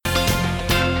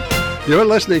You're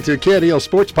listening to KNEL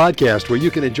Sports Podcast, where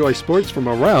you can enjoy sports from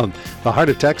around the heart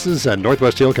of Texas and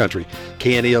Northwest Hill Country.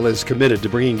 KNEL is committed to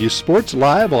bringing you sports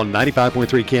live on 95.3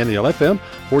 KNEL FM,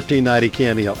 1490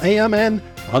 KNEL AM, and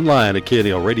online at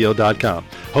KNELradio.com.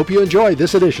 Hope you enjoy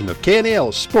this edition of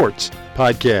KNEL Sports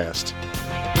Podcast.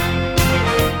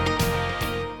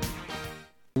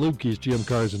 Lubke's GM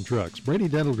Cars and Trucks, Brady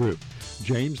Dental Group,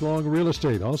 James Long Real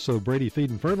Estate, also Brady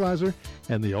Feed and Fertilizer,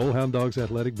 and the Old Hound Dogs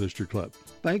Athletic Booster Club.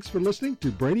 Thanks for listening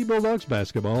to Brady Bulldogs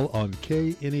basketball on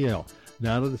KNEL.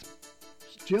 Now to the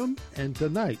gym and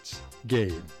tonight's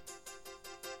game.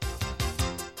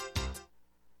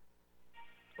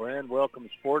 And welcome,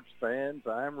 sports fans.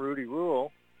 I'm Rudy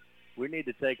Rule. We need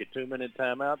to take a 2-minute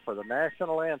timeout for the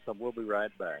national anthem. We'll be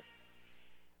right back.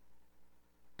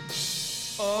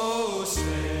 Oh,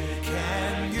 say,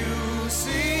 can you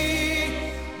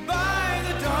see by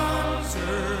the dawn's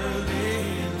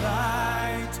early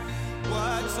light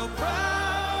what so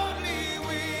proudly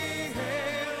we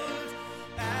hailed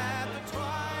at the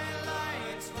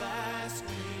twilight's last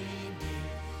gleaming,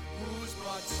 whose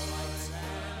broad stripes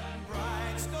and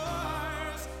bright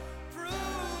stars through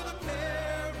the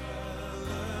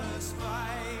perilous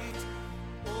fight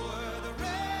o'er the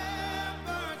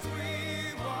ramparts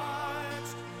we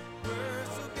watched were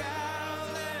so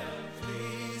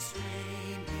gallantly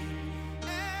streaming,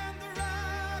 and the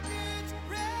rocket's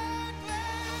red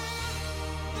glare,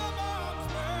 the bombs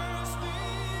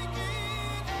bursting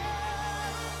in air,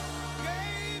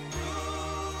 gave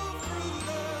proof through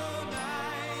the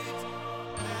night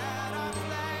that our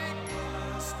flag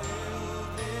was still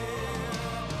there.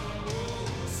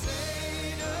 Oh,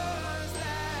 say does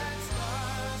that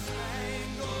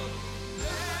star-spangled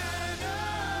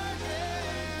banner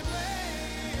yet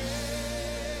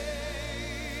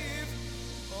wave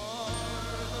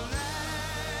o'er the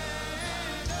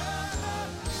land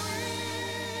of the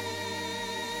free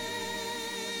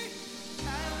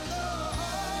and the hope of the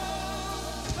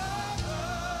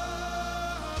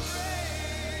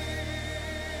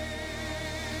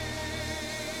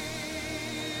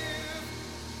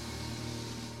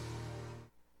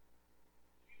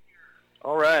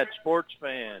All right, sports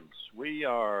fans, we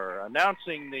are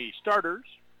announcing the starters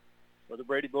for the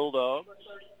Brady Bulldogs.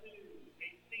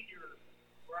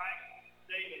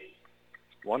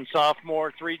 One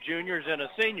sophomore, 3 juniors, and a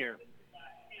senior.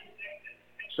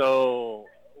 So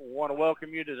want to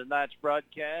welcome you to tonight's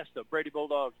broadcast of Brady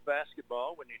Bulldogs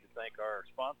basketball. We need to thank our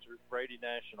sponsors, Brady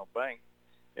National Bank,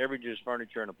 Everages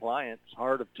Furniture and Appliance,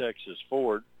 Heart of Texas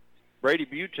Ford, Brady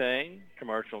Butane,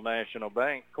 Commercial National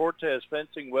Bank, Cortez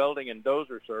Fencing, Welding, and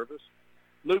Dozer Service,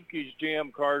 Lubke's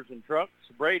GM Cars and Trucks,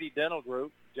 Brady Dental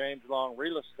Group, James Long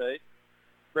Real Estate,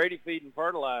 Brady Feed and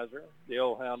Fertilizer, the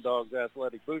Old Hound Dogs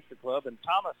Athletic Booster Club, and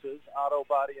Thomas's Auto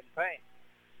Body and Paint.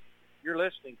 You're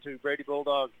listening to Brady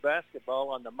Bulldogs basketball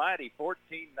on the mighty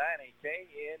 1490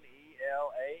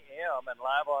 KNEL AM and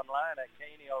live online at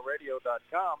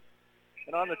KNELradio.com.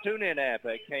 And on the TuneIn app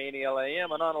at KNEL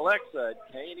AM and on Alexa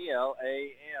at KNEL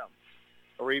AM.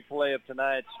 A replay of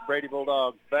tonight's Brady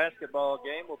Bulldogs basketball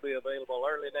game will be available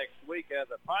early next week as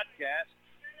a podcast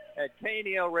at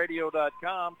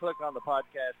KNELradio.com. Click on the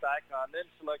podcast icon, then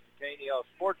select the KNEL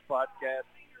Sports Podcast,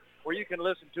 where you can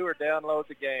listen to or download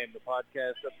the game. The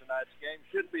podcast of tonight's game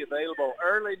should be available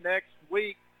early next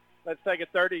week. Let's take a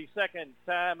 30-second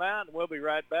timeout, and we'll be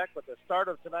right back with the start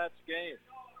of tonight's game.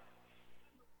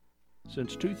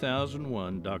 Since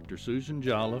 2001, Dr. Susan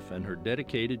Jolliffe and her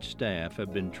dedicated staff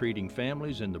have been treating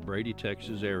families in the Brady,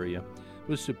 Texas area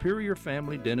with superior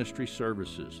family dentistry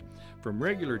services, from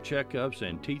regular checkups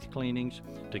and teeth cleanings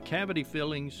to cavity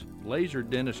fillings, laser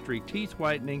dentistry, teeth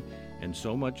whitening, and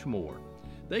so much more.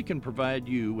 They can provide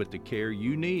you with the care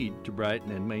you need to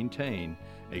brighten and maintain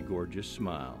a gorgeous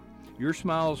smile. Your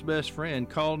smile's best friend.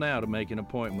 Call now to make an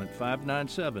appointment,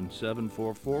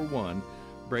 597-7441,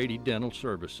 Brady Dental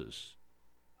Services.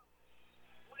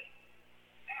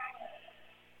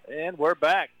 And we're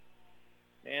back.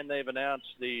 And they've announced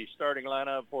the starting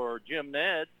lineup for Jim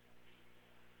Ned.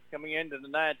 Coming into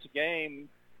tonight's game,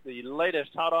 the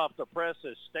latest hot off the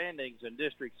presses standings in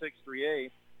District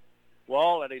 6-3A.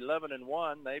 Wall at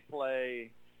 11-1. They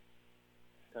play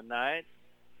tonight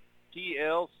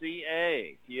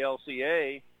TLCA.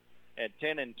 TLCA at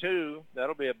 10-2.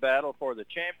 That'll be a battle for the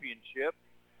championship.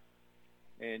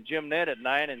 And Jim Ned at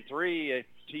 9-3. If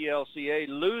TLCA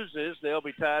loses, they'll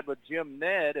be tied with Jim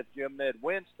Ned if Jim Ned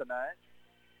wins tonight.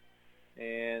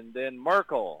 And then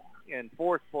Merkel in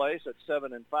fourth place at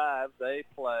 7-5. They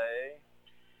play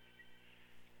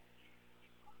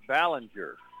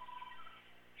Ballinger.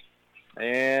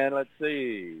 And let's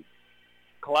see.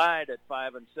 Clyde at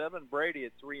 5-7, Brady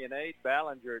at 3-8,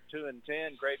 Ballinger at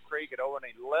 2-10, Grape Creek at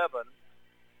 0-11.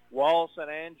 Walsh and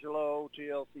Angelo,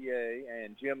 TLCA,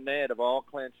 and Jim Ned have all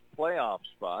clinched playoff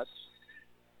spots.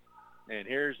 And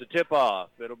here's the tip-off.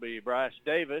 It'll be Bryce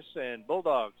Davis, and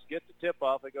Bulldogs get the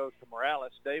tip-off. It goes to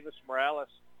Morales. Davis, Morales,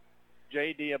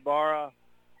 J.D. Ibarra,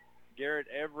 Garrett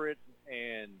Everett,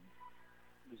 and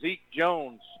Zeke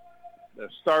Jones, the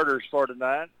starters for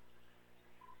tonight.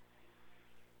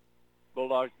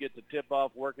 Bulldogs get the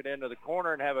tip-off, work it into the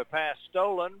corner, and have a pass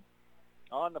stolen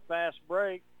on the fast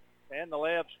break. And the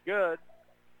layup's good.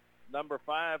 Number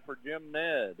 5 for Jim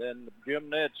Ned. And Jim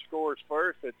Ned scores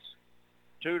first. It's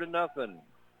 2-0.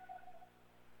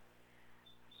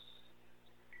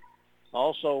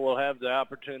 Also, we'll have the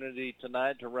opportunity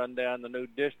tonight to run down the new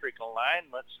district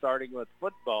alignment, starting with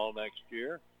football next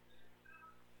year.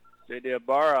 J.D.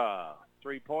 Ibarra,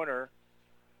 three-pointer,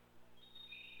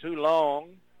 too long.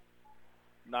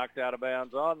 Knocked out of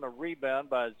bounds on the rebound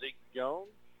by Zeke Jones.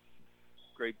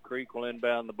 Grape Creek will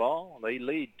inbound the ball. They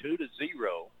lead 2-0.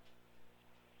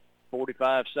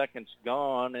 45 seconds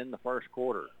gone in the first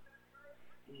quarter.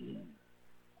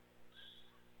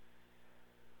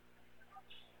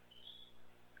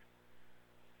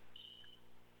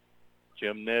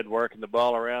 Jim Ned working the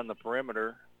ball around the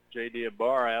perimeter. J.D.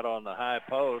 Ibarra out on the high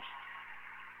post.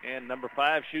 And number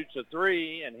 5 shoots a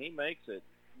three, and he makes it.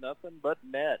 Nothing but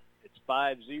net. It's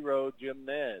 5-0 Jim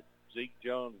Ned. Zeke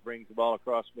Jones brings the ball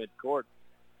across midcourt.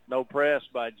 No press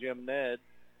by Jim Ned.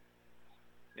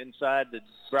 Inside to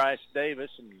Bryce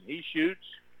Davis, and he shoots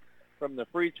from the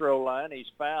free throw line. He's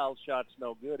fouled. Shot's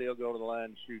no good. He'll go to the line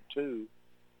and shoot 2.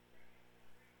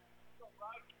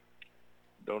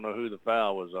 Don't know who the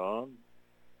foul was on.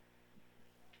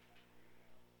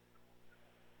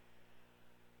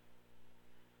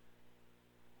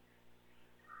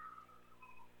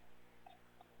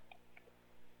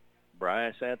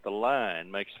 Bryce at the line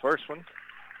makes the first one.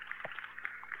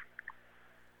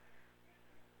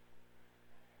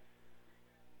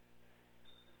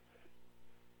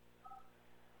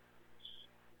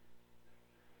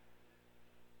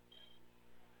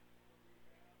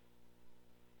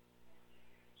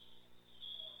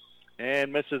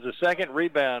 And misses a second.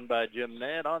 Rebound by Jim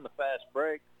Ned on the fast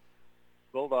break.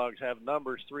 Bulldogs have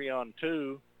numbers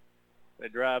 3-on-2. They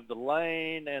drive the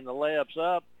lane, and the layup's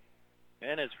up,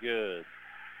 and it's good.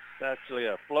 It's actually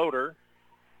a floater,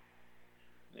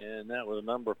 and that was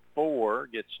number 4,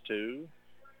 gets 2.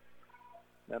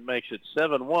 That makes it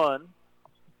 7-1.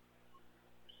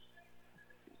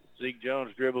 Zeke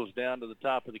Jones dribbles down to the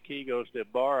top of the key, goes to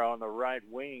Ibarra on the right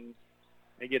wing.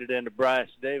 They get it into Bryce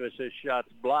Davis. His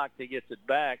shot's blocked. He gets it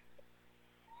back.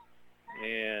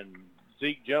 And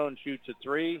Zeke Jones shoots a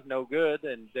three. No good.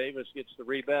 And Davis gets the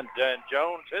rebound. And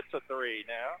Jones hits a three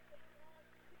now.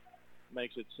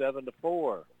 Makes it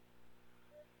 7-4.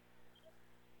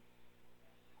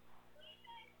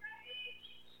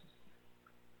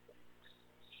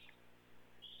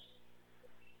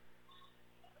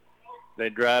 They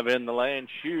drive in the lane,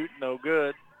 shoot, no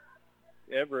good.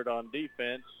 Everett on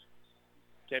defense.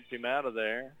 Kept him out of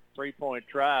there. Three-point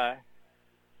try,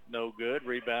 no good.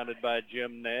 Rebounded by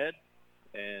Jim Ned.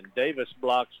 And Davis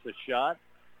blocks the shot.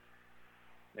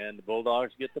 And the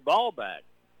Bulldogs get the ball back.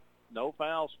 No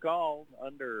fouls called.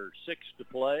 Under 6 to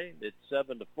play. It's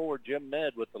 7-4. Jim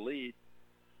Ned with the lead.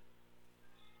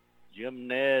 Jim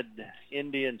Ned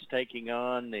Indians taking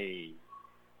on the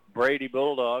Brady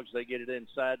Bulldogs. They get it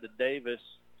inside to Davis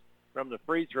from the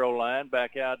free throw line.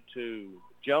 Back out to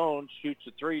Jones. Shoots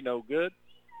a three, no good.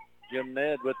 Jim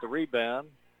Ned with the rebound.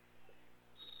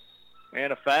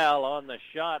 And a foul on the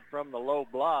shot from the low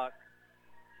block.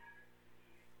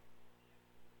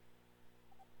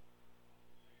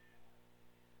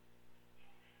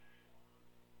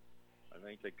 I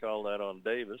think they call that on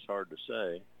Davis. Hard to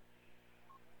say.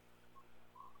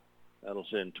 That'll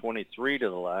send 23 to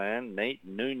the line. Nate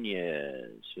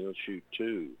Nunez. He'll shoot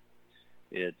 2.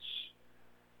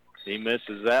 He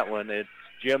misses that one. It's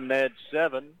Jim Ned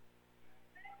 7.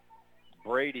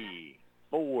 Brady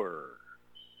 4.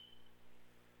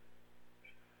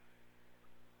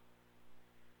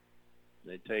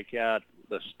 They take out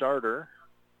the starter,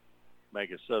 make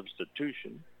a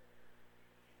substitution.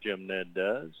 Jim Ned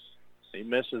does. He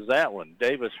misses that one.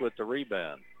 Davis with the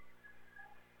rebound.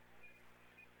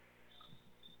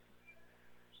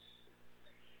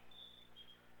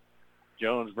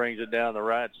 Jones brings it down the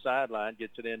right sideline,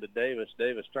 gets it into Davis.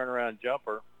 Davis turnaround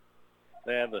jumper.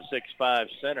 They have a 6'5"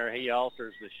 center. He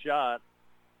alters the shot.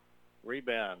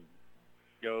 Rebound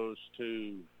goes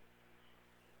to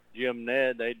Jim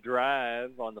Ned. They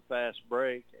drive on the fast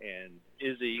break, and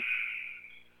Izzy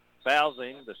fouls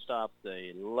him to stop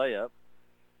the layup.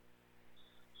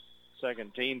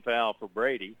 Second team foul for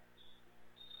Brady.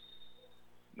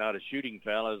 Not a shooting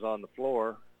foul, is on the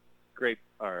floor.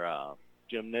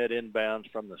 Jim Ned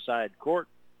inbounds from the side court.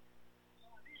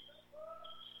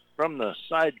 From the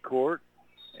side court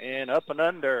and up and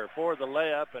under for the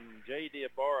layup, and J.D.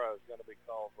 Ibarra is going to be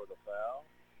called for the foul.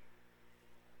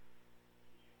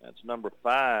 That's number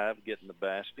 5 getting the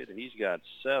basket. He's got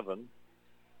 7, and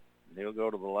he'll go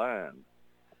to the line.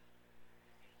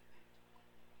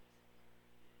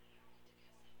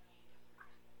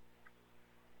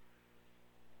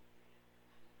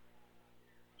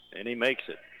 And he makes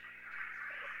it.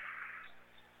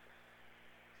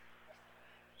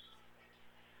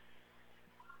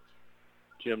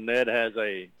 Jim Ned has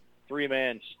a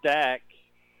 3-man stack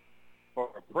for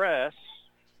a press.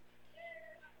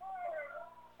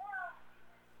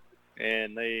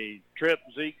 And they trip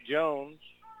Zeke Jones,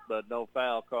 but no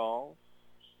foul call.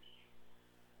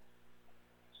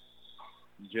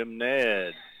 Jim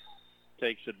Ned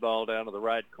takes the ball down to the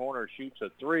right corner, shoots a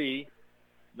 3,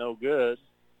 no good.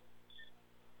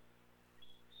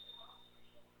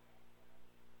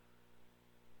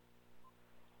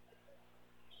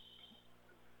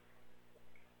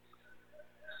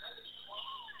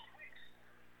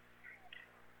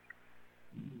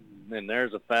 And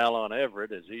there's a foul on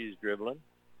Everett as he's dribbling.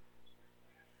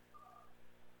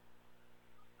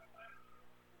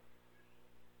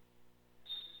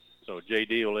 So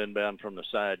J.D. will inbound from the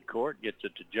side court, gets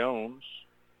it to Jones.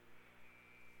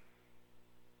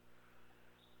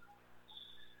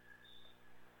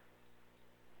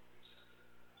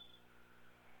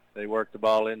 They work the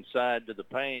ball inside to the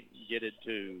paint, get it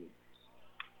to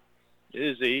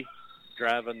Izzy,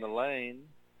 driving the lane.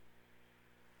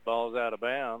 Ball's out of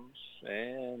bounds,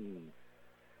 and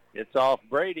it's off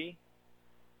Brady.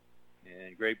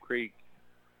 And Grape Creek,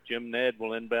 Jim Ned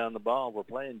will inbound the ball. We're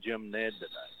playing Jim Ned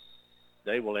tonight.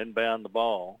 They will inbound the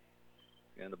ball,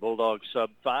 and the Bulldogs sub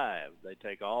 5. They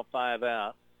take all 5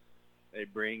 out. They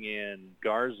bring in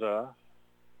Garza,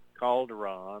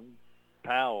 Calderon,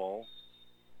 Powell,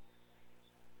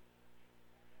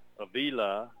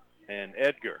 Avila, and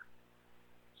Edgar.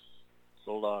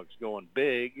 Bulldogs going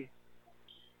big.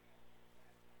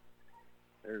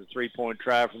 There's a 3-point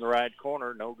try from the right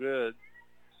corner. No good.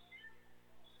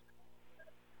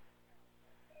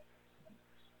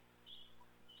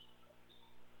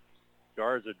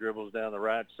 Garza dribbles down the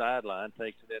right sideline,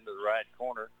 takes it into the right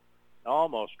corner.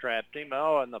 Almost trapped him.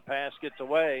 Oh, and the pass gets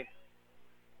away.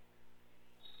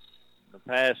 The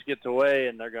pass gets away,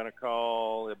 and they're going to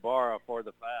call Ibarra for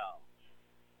the foul.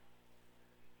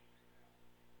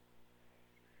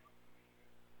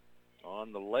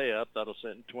 On the layup, that'll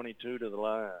send 22 to the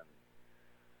line.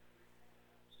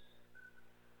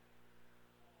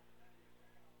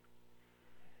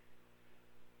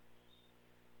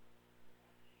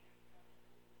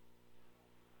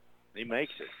 He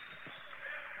makes it.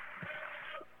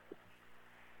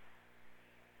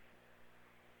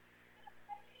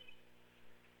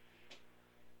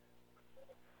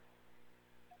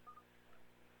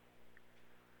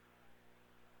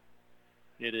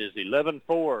 It is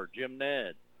 11-4, Jim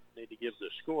Ned. Need to give the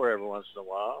score every once in a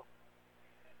while.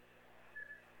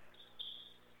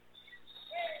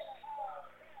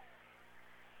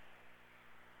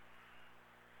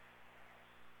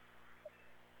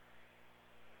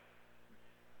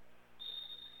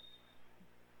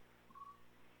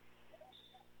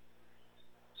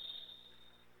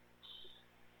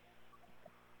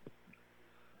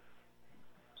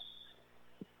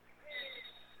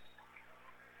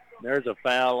 There's a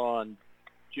foul on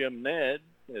Jim Ned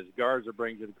as Garza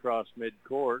brings it across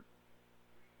midcourt.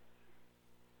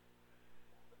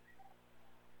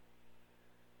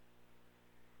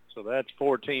 So that's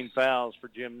 14 fouls for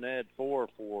Jim Ned, 4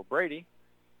 for Brady.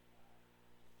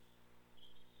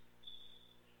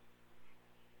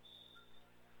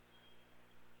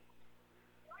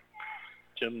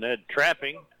 Jim Ned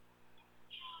trapping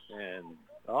and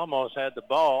almost had the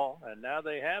ball, and now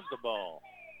they have the ball.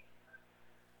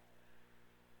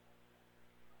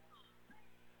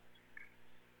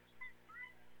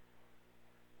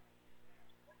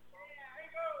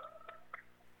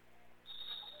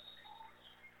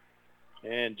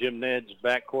 And Jim Ned's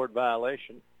backcourt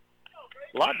violation.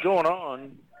 A lot going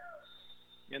on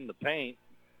in the paint.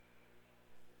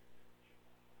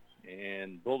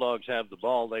 And Bulldogs have the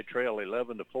ball. They trail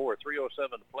 11-4. 3:07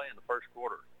 to play in the first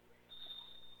quarter.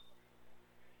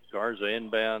 Garza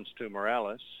inbounds to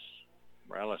Morales.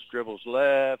 Morales dribbles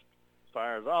left,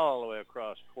 fires all the way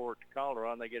across court to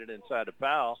Calderon. They get it inside to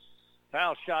Powell.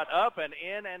 Powell shot up and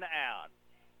in and out.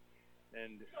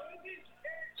 And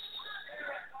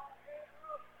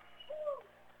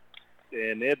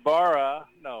And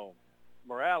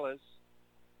Morales.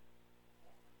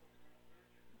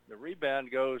 The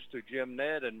rebound goes to Jim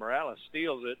Ned, and Morales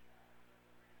steals it.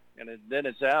 And then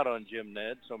it's out on Jim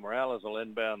Ned, so Morales will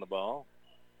inbound the ball.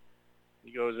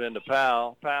 He goes into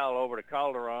Powell. Powell over to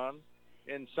Calderon.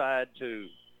 Inside to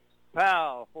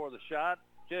Powell for the shot.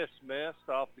 Just missed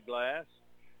off the glass.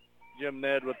 Jim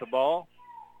Ned with the ball.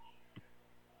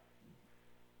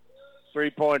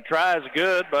 Three-point try is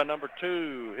good by number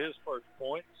 2. His first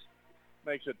points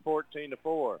makes it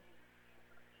 14-4.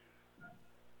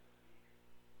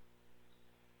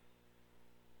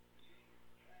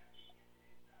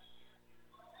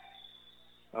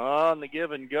 On the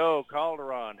give and go,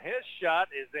 Calderon. His shot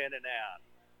is in and out.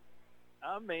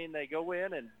 I mean, they go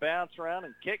in and bounce around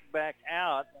and kick back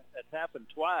out. That's happened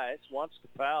twice, once to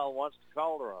Powell, once to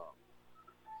Calderon.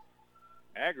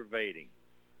 Aggravating.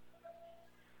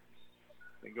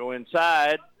 They go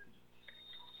inside.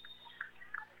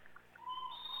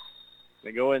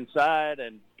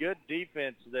 And good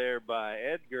defense there by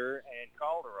Edgar and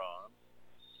Calderon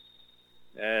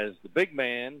as the big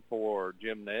man for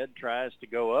Jim Ned tries to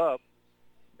go up.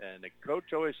 And the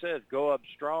coach always says, go up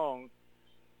strong.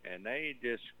 And they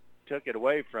just took it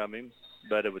away from him,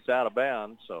 but it was out of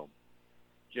bounds. So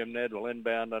Jim Ned will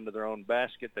inbound under their own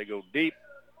basket. They go deep,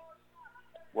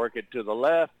 work it to the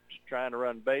left, trying to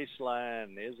run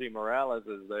baseline. Izzy Morales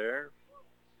is there.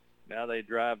 Now they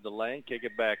drive the lane, kick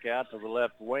it back out to the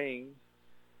left wing.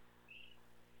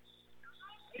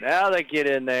 Now they get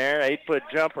in there. 8-foot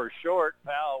jumper short.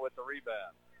 Powell with the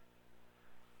rebound.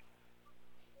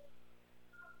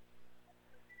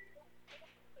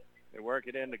 They work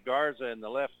it into Garza in the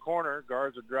left corner.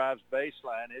 Garza drives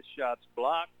baseline. His shot's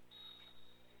blocked.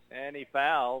 And he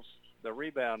fouls the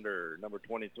rebounder, number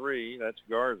 23. That's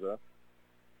Garza.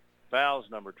 Fouls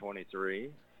number 23.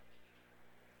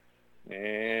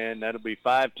 And that'll be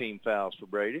 5 team fouls for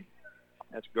Brady.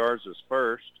 That's Garza's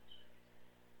first.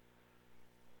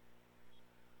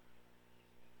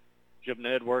 Jim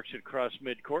Ned works it across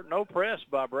midcourt. No press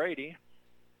by Brady.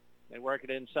 They work it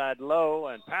inside low,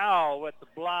 and Powell with the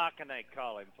block, and they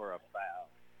call him for a foul.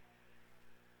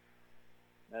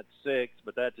 That's 6,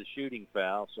 but that's a shooting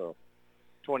foul. So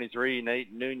 23,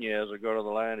 Nate Nunez will go to the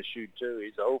line to shoot 2.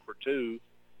 He's 0 for 2.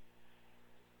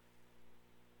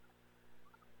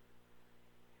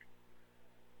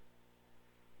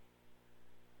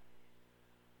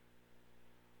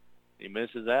 He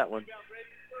misses that one.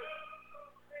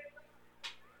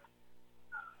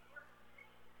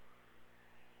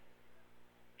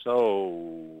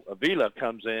 So Avila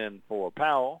comes in for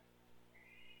Powell.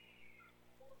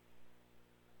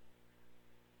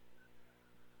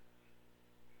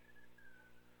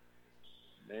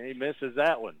 And he misses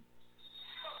that one.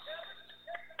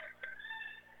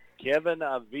 Kevin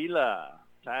Avila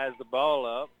ties the ball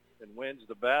up and wins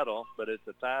the battle, but it's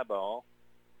a tie ball.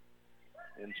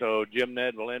 And so Jim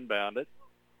Ned will inbound it.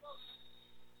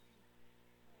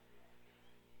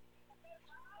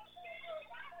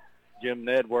 Jim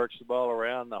Ned works the ball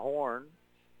around the horn.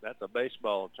 That's a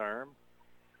baseball term.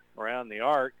 Around the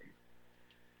arc.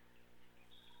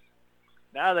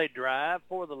 Now they drive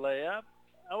for the layup.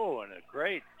 Oh, and a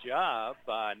great job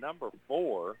by number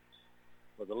 4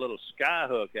 with a little sky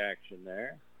hook action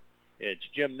there. It's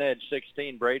Jim Ned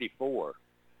 16, Brady 4.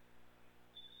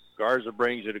 Garza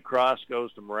brings it across,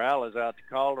 goes to Morales, out to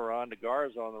Calderon, to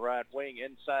Garza on the right wing,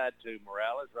 inside to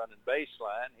Morales, running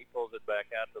baseline. He pulls it back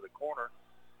out to the corner.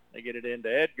 They get it into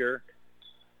Edgar.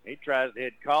 He tries to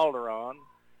hit Calderon.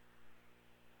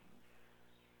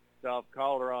 It's off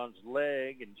Calderon's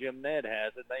leg, and Jim Ned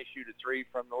has it. They shoot a 3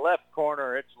 from the left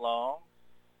corner. It's long.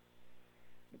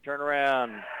 Turn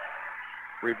around,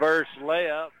 reverse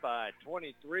layup by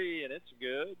 23, and it's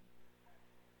good.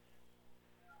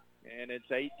 And it's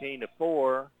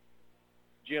 18-4,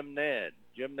 Jim Ned.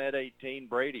 Jim Ned 18,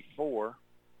 Brady 4.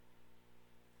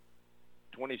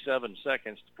 27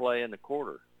 seconds to play in the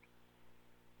quarter.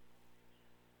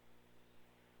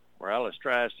 Morales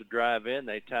tries to drive in.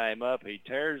 They tie him up. He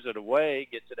tears it away,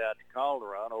 gets it out to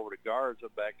Calderon, over to Garza,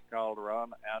 back to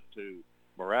Calderon, out to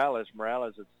Morales.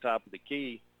 Morales at the top of the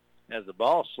key has the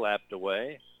ball slapped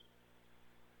away.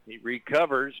 He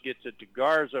recovers, gets it to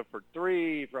Garza for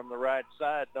 3 from the right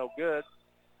side. No good.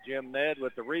 Jim Ned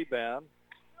with the rebound.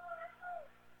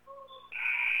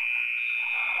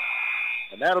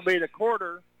 And that'll be the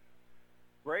quarter.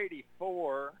 Brady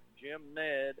 4, Jim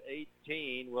Ned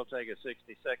 18. We'll take a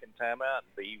 60-second timeout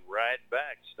and be right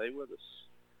back. Stay with us.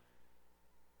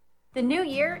 The new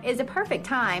year is a perfect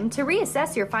time to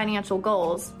reassess your financial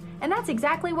goals, and that's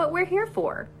exactly what we're here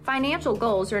for. Financial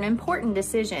goals are an important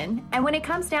decision, and when it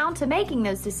comes down to making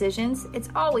those decisions, it's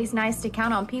always nice to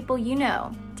count on people you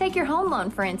know. Take your home loan,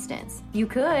 for instance. You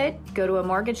could go to a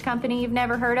mortgage company you've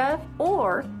never heard of,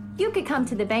 or you could come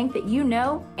to the bank that you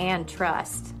know and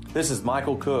trust. This is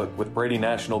Michael Cook with Brady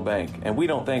National Bank, and we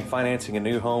don't think financing a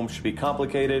new home should be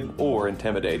complicated or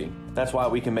intimidating. That's why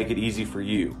we can make it easy for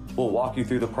you. We'll walk you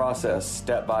through the process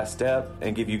step by step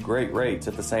and give you great rates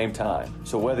at the same time.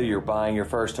 So whether you're buying your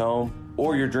first home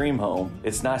or your dream home,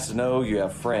 it's nice to know you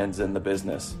have friends in the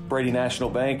business. Brady National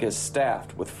Bank is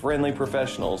staffed with friendly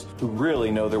professionals who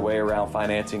really know their way around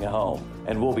financing a home,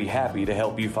 and we'll be happy to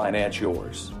help you finance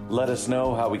yours. Let us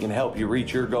know how we can help you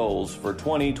reach your goals for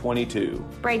 2022.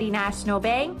 Brady National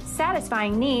Bank,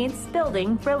 satisfying needs,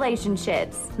 building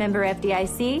relationships. Member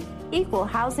FDIC, equal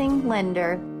housing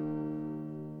lender.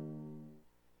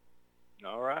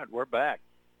 All right, we're back.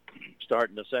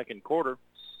 Starting the second quarter.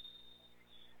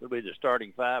 It'll be the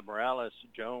starting five: Morales,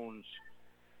 Jones,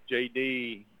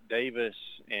 J.D., Davis,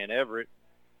 and Everett.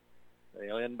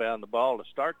 They'll inbound the ball to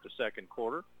start the second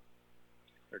quarter.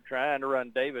 They're trying to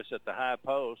run Davis at the high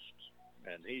post,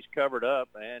 and he's covered up,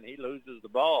 and he loses the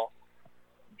ball.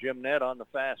 Jim Nett on the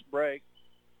fast break.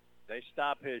 They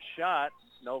stop his shot,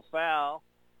 no foul,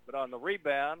 but on the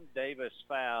rebound, Davis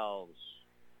fouls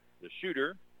the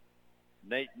shooter,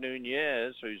 Nate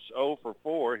Nunez, who's 0 for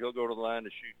 4. He'll go to the line to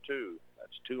shoot 2.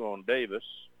 That's 2 on Davis.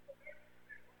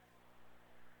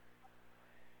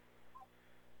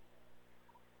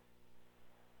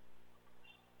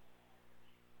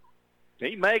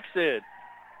 He makes it.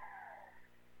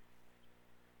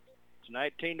 It's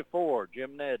 19-4.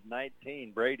 Jim Ned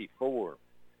 19, Brady 4.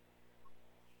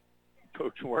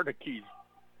 Coach Wernicke's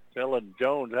telling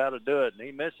Jones how to do it, and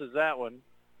he misses that one.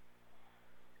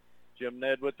 Jim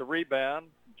Ned with the rebound.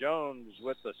 Jones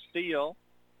with the steal.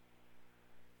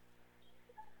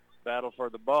 Battle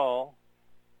for the ball.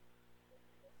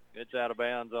 It's out of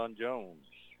bounds on Jones.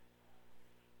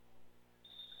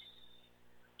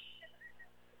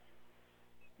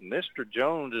 Mr.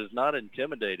 Jones is not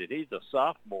intimidated. He's a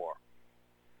sophomore.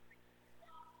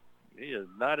 He is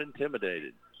not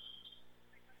intimidated.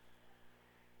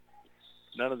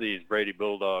 None of these Brady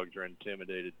Bulldogs are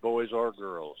intimidated, boys or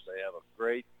girls. They have a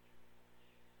great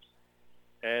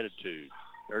attitude.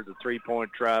 There's a three-point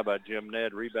try by Jim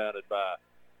Ned, rebounded by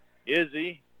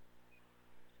Izzy.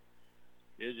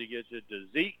 Izzy gets it to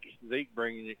Zeke. Zeke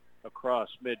bringing it across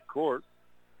midcourt.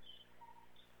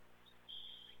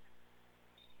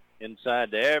 Inside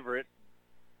to Everett.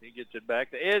 He gets it back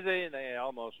to Izzy, and they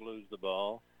almost lose the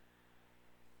ball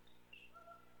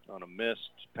on a missed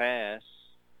pass.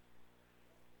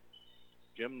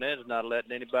 Jim Ned's not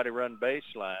letting anybody run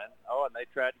baseline. Oh, and they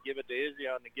tried to give it to Izzy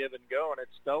on the give and go, and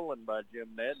it's stolen by Jim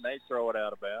Ned, and they throw it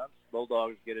out of bounds.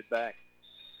 Bulldogs get it back.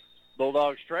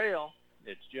 Bulldogs trail.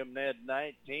 It's Jim Ned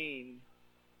 19,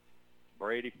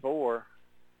 Brady 4.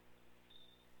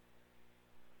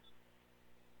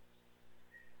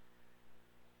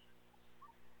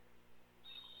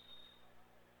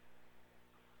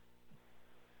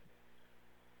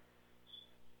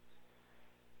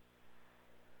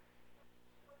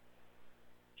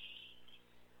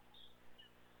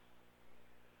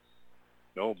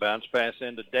 No, bounce pass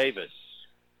into Davis.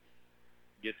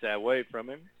 Gets that away from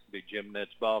him. Big Jim Ned's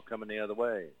ball coming the other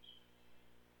way.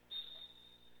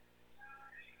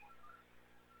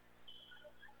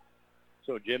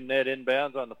 So Jim Ned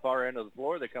inbounds on the far end of the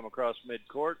floor. They come across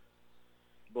midcourt.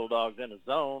 Bulldogs in a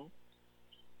zone.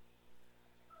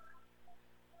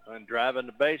 And driving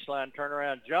the baseline,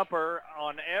 turnaround jumper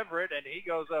on Everett, and he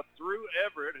goes up through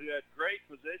Everett, who had great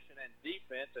position and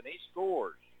defense, and he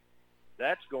scores.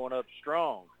 That's going up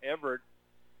strong. Everett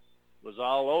was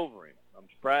all over him. I'm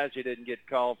surprised he didn't get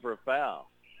called for a foul.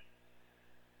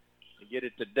 You get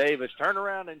it to Davis. Turn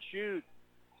around and shoot.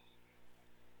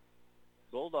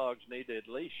 Bulldogs need to at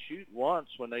least shoot once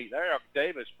when there.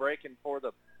 Davis breaking for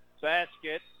the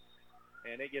basket,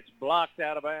 and it gets blocked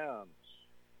out of bounds.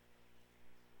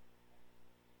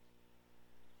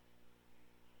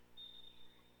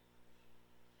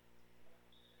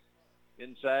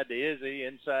 Inside to Izzy,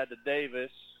 inside to Davis,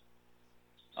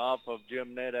 off of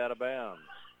Jim Ned out of bounds.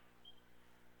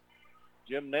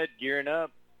 Jim Ned gearing up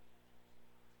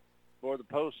for the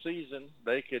postseason.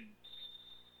 They could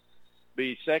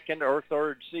be second or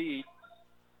third seed.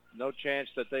 No chance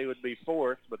that they would be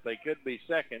fourth, but they could be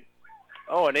second.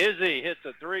 Oh, and Izzy hits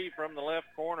a three from the left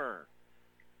corner.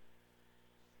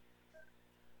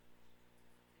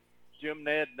 Jim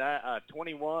Ned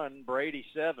 21, Brady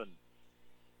 7.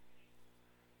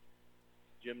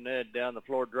 Jim Ned down the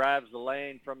floor, drives the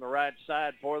lane from the right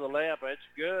side for the layup. It's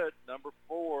good. Number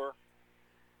 4.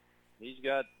 He's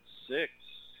got 6.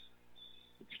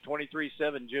 It's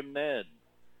 23-7 Jim Ned.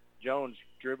 Jones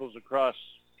dribbles across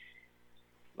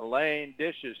the lane,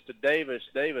 dishes to Davis.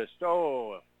 Davis,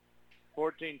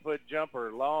 14-foot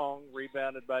jumper, long,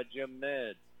 rebounded by Jim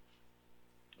Ned.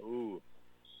 Ooh.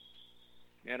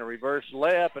 And a reverse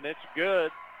layup, and it's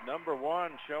good. Number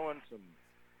 1 showing some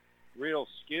real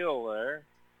skill there.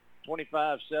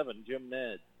 25-7, Jim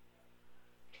Ned.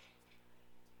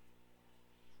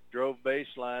 Drove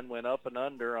baseline, went up and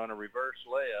under on a reverse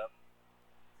layup.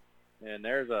 And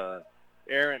there's a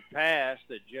errant pass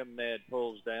that Jim Ned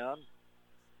pulls down.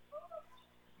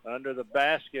 Under the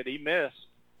basket, he missed.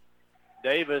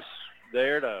 Davis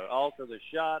there to alter the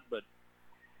shot, but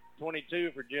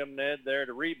 22 for Jim Ned there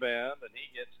to rebound, and he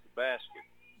gets the basket.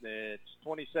 It's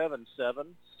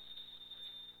 27-7.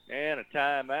 And a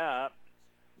timeout.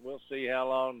 We'll see how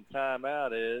long the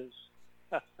timeout is.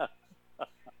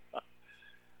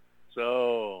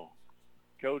 So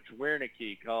Coach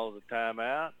Wiernicke calls a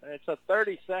timeout. It's a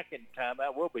 30-second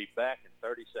timeout. We'll be back in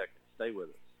 30 seconds. Stay with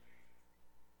us.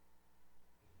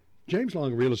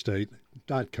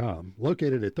 JamesLongRealEstate.com,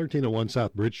 located at 1301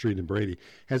 South Bridge Street in Brady,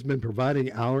 has been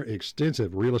providing our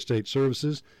extensive real estate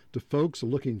services to folks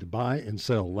looking to buy and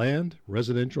sell land,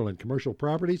 residential, and commercial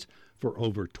properties for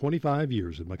over 25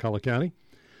 years in McCullough County.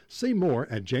 See more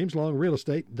at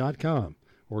JamesLongRealEstate.com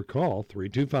or call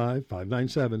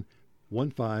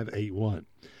 325-597-1581.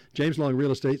 James Long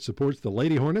Real Estate supports the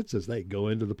Lady Hornets as they go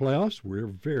into the playoffs. We're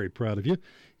very proud of you,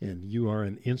 and you are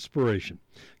an inspiration.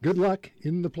 Good luck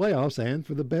in the playoffs, and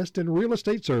for the best in real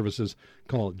estate services,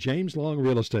 call James Long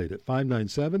Real Estate at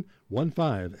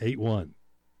 597-1581.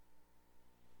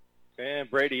 And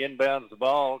Brady inbounds the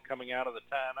ball coming out of the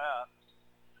timeout.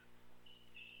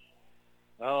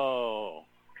 Oh,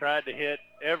 tried to hit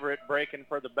Everett, breaking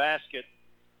for the basket.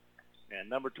 And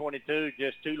number 22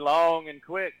 just too long and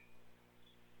quick.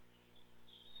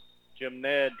 Jim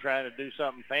Ned trying to do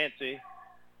something fancy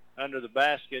under the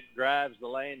basket, drives the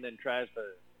lane, then tries to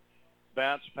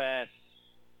bounce pass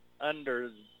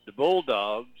under the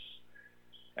Bulldogs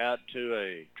out to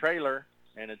a trailer,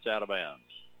 and it's out of bounds.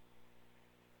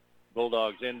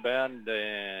 Bulldogs inbound,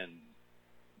 and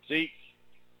Zeke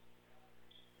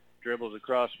dribbles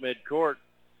across midcourt.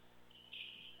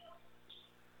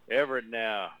 Everett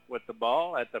now with the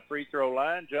ball at the free throw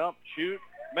line. Jump, shoot,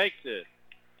 makes it.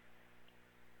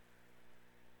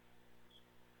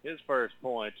 His first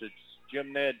points. It's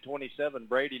Jim Ned 27,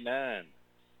 Brady 9.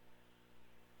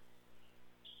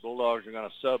 Bulldogs are going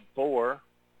to sub 4.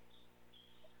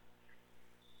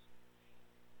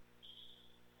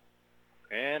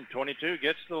 And 22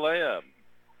 gets the layup.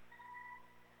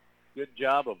 Good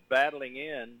job of battling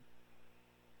in.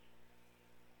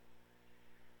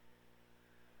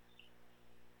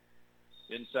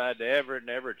 Inside to Everett,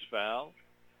 and Everett's foul.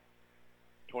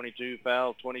 22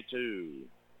 foul, 22.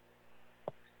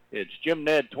 It's Jim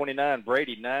Ned 29,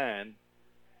 Brady 9.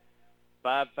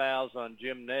 5 fouls on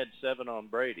Jim Ned, 7 on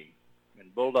Brady.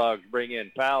 And Bulldogs bring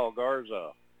in Powell,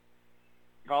 Garza,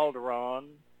 Calderon,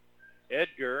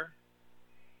 Edgar,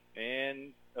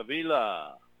 and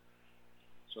Avila.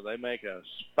 So they make a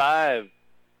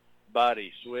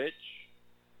 5-body switch.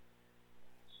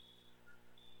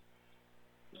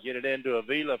 Get it into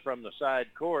Avila from the side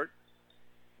court.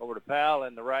 Over to Powell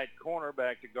in the right corner.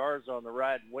 Back to Garza on the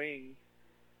right wing.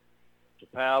 To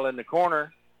Powell in the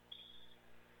corner.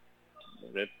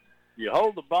 But if you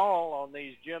hold the ball on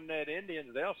these Jim Ned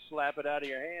Indians, they'll slap it out of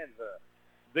your hands.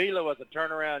 Avila with a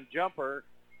turnaround jumper.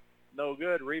 No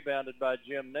good. Rebounded by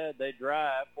Jim Ned. They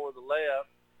drive for the layup.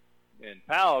 And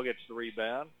Powell gets the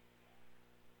rebound.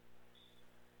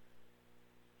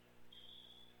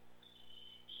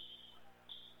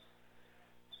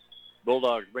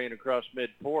 Bulldogs bring it across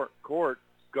mid-court.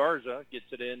 Garza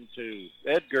gets it into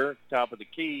Edgar, top of the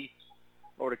key.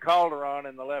 Over to Calderon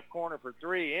in the left corner for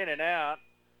 3. In and out.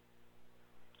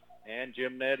 And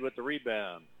Jim Ned with the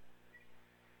rebound.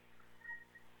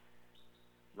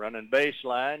 Running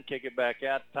baseline, kick it back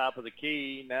out, top of the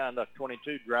key. Now the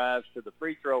 22 drives to the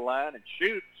free throw line and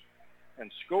shoots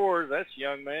and scores. That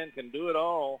young man can do it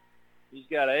all. He's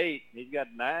got 8. He's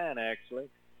got 9, actually.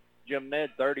 Jim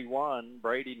Ned 31,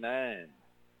 Brady 9.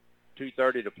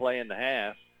 2:30 to play in the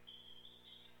half.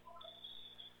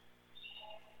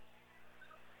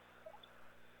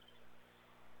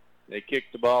 They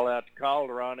kick the ball out to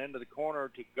Calderon into the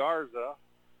corner to Garza.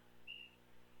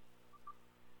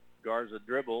 Garza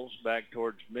dribbles back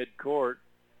towards midcourt.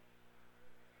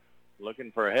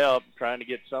 Looking for help, trying to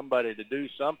get somebody to do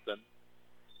something.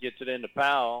 Gets it into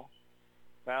Powell.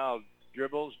 Powell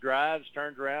dribbles, drives,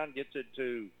 turns around, gets it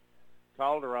to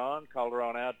Calderon.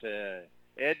 Calderon out to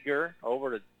Edgar,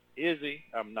 over to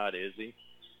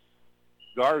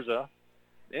Garza.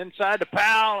 Inside to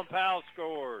Powell, and Powell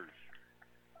scores.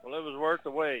 Well, it was worth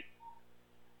the wait.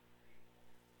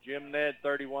 Jim Ned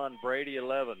 31, Brady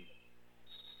 11.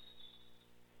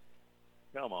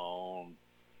 Come on.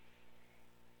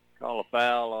 Call a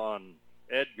foul on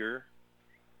Edgar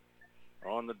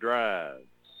on the drive.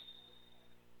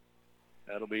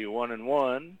 That'll be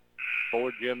 1-1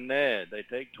 for Jim Ned. They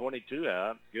take 22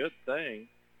 out. Good thing.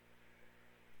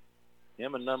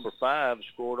 Him and number 5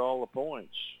 scored all the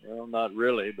points. Well, not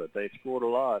really, but they scored a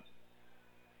lot.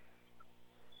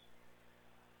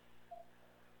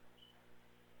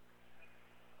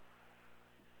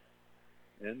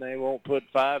 And they won't put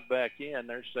 5 back in.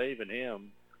 They're saving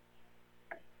him.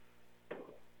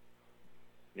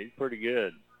 He's pretty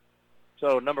good.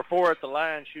 So number 4 at the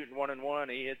line, shooting 1-1.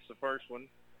 He hits the first one.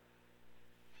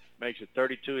 Makes it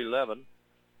 32-11.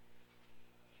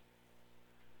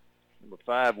 Number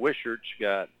 5, Wishart's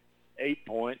got 8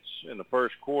 points in the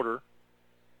first quarter.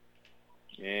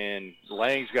 And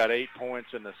Lang's got 8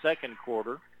 points in the second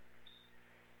quarter.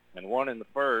 And 1 in the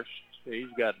first.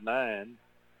 He's got 9.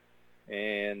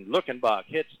 And Luckenbach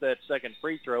hits that second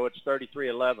free throw. It's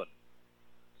 33-11.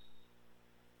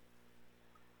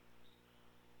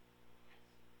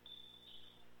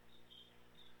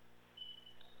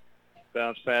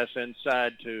 Bounce pass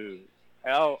inside to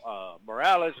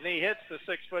Morales, and he hits the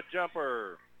 6-foot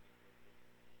jumper.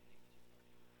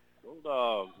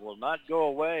 Bulldogs will not go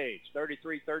away. It's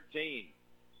 33-13.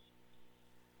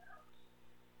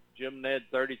 Jim Ned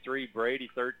 33, Brady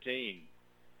 13.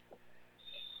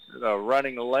 A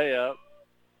running layup.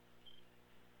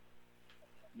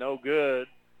 No good.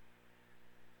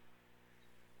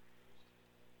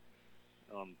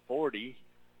 On 40.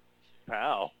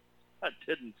 Powell. I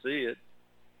didn't see it.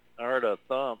 I heard a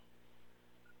thump.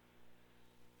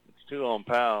 It's 2 on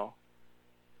Powell.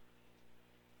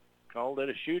 Called it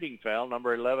a shooting foul.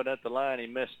 Number 11 at the line. He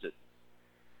missed it.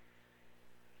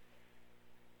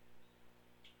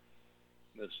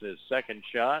 This is his second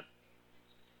shot.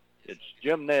 It's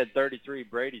Jim Ned 33,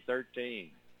 Brady 13.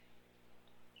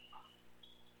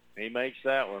 He makes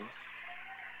that one.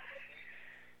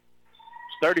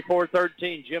 It's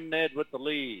 34-13, Jim Ned with the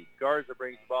lead. Garza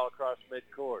brings the ball across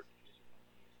midcourt.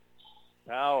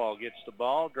 Powell gets the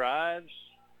ball, drives.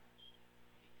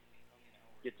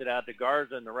 Gets it out to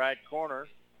Garza in the right corner.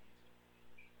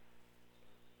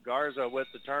 Garza with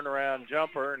the turnaround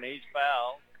jumper, and he's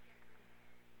fouled.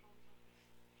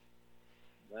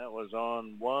 That was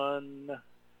on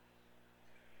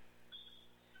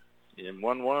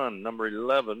 1-1, number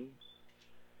 11.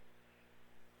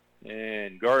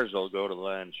 And Garza will go to the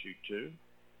line and shoot 2.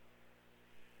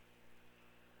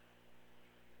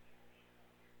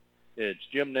 It's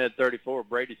Jim Ned 34,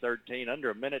 Brady 13, under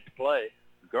a minute to play.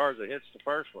 Garza hits the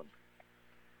first one.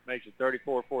 Makes it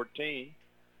 34-14.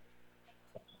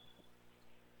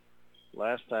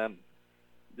 Last time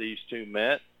these two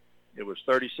met, it was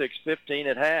 36-15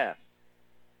 at half.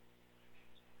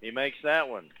 He makes that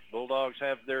one. Bulldogs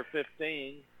have their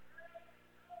 15.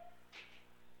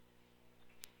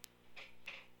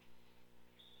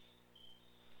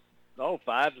 Oh,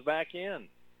 5's back in.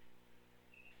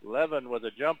 11 with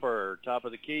a jumper, top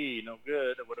of the key, no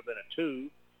good. It would have been a 2.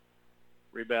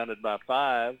 Rebounded by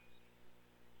 5.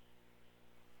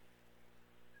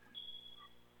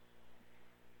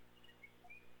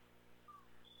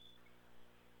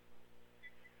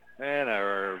 And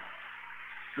our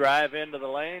drive into the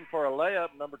lane for a layup,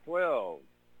 number 12.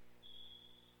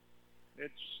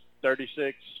 It's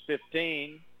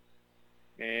 36-15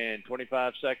 and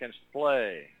 25 seconds to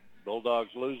play.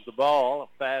 Bulldogs lose the ball, a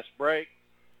fast break.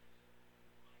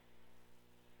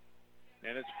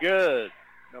 And it's good.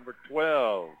 Number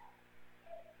 12.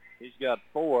 He's got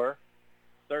 4.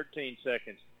 13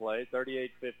 seconds to play,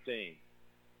 38-15.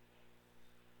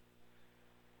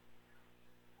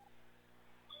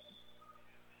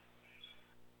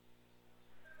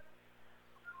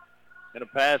 And a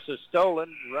pass is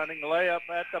stolen. Running layup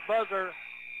at the buzzer.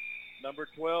 Number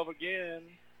 12 again.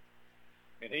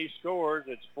 And he scores.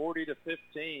 It's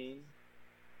 40-15.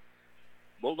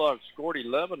 Bulldogs scored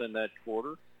 11 in that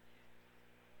quarter.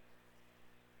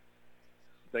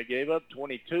 They gave up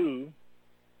 22.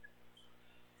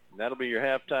 And that'll be your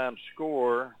halftime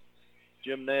score.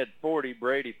 Jim Ned 40,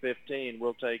 Brady 15.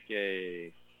 We'll take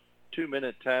a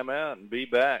 2-minute timeout and be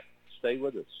back. Stay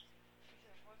with us.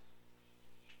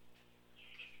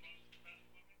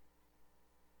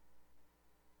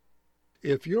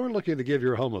 If you're looking to give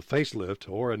your home a facelift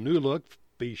or a new look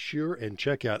be sure and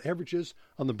check out Everages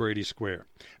on the Brady Square.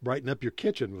 Brighten up your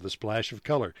kitchen with a splash of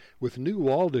color with new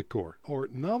wall decor or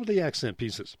novelty accent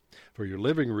pieces. For your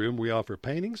living room, we offer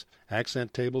paintings,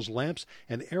 accent tables, lamps,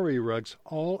 and area rugs,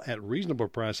 all at reasonable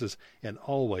prices and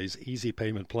always easy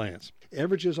payment plans.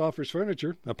 Everages offers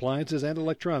furniture, appliances, and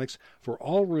electronics for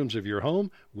all rooms of your home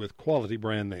with quality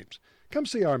brand names. Come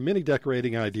see our many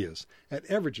decorating ideas at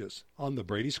Everages on the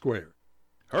Brady Square.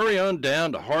 Hurry on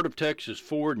down to Heart of Texas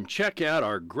Ford and check out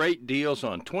our great deals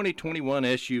on 2021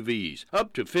 SUVs,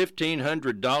 up to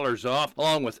 $1,500 off,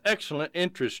 along with excellent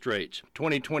interest rates.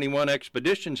 2021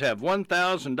 Expeditions have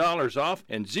 $1,000 off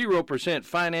and 0%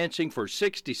 financing for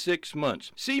 66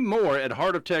 months. See more at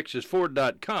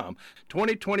heartoftexasford.com.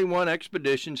 2021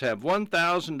 Expeditions have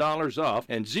 $1,000 off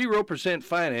and 0%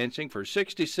 financing for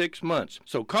 66 months.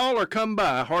 So call or come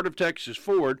by Heart of Texas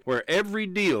Ford, where every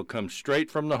deal comes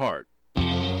straight from the heart.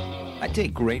 I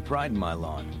take great pride in my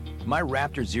lawn. My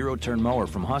Raptor zero-turn mower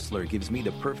from Hustler gives me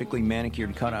the perfectly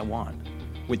manicured cut I want.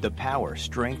 With the power,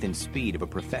 strength, and speed of a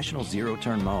professional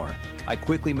zero-turn mower, I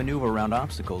quickly maneuver around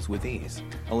obstacles with ease,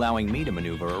 allowing me to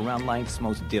maneuver around life's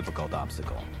most difficult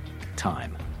obstacle,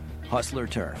 time. Hustler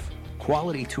Turf.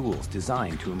 Quality tools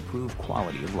designed to improve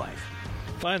quality of life.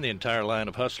 Find the entire line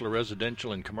of Hustler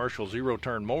residential and commercial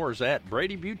zero-turn mowers at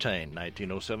Brady Butane,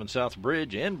 1907 South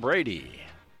Bridge in Brady.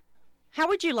 How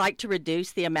would you like to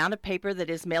reduce the amount of paper that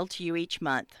is mailed to you each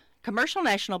month? Commercial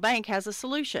National Bank has a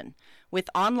solution. With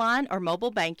online or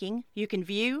mobile banking, you can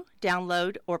view,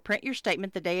 download, or print your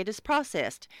statement the day it is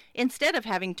processed, instead of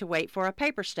having to wait for a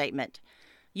paper statement.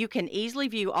 You can easily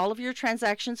view all of your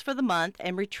transactions for the month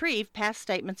and retrieve past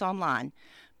statements online.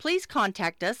 Please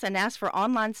contact us and ask for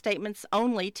online statements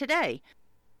only today.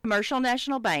 Commercial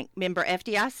National Bank, member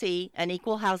FDIC, an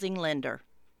equal housing lender.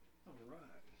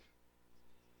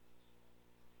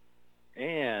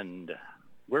 And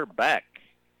we're back.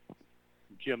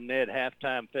 Jim Ned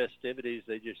halftime festivities.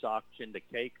 They just auctioned a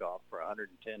cake off for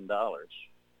 $110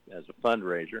 as a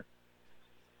fundraiser.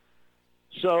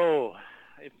 So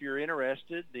if you're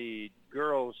interested, the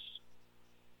girls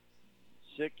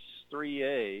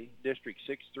 6-3A, District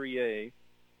 6-3A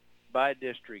by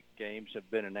district games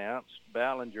have been announced.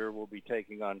 Ballinger will be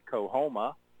taking on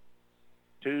Coahoma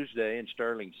Tuesday in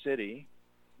Sterling City.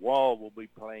 Wall will be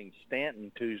playing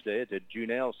Stanton Tuesday at the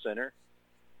Junelle Center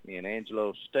in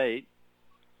Angelo State.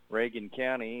 Reagan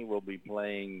County will be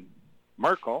playing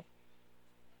Merkel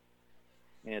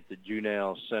at the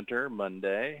Junelle Center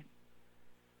Monday.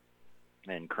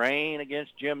 And Crane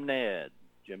against Jim Ned.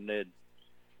 Jim Ned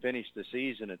finished the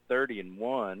season at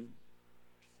 30-1.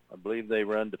 I believe they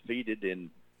run undefeated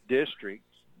in districts.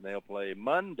 They'll play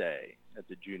Monday at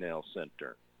the Junelle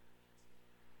Center.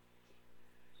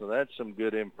 So that's some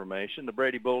good information. The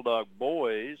Brady Bulldog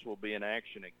boys will be in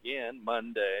action again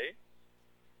Monday,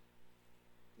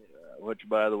 which,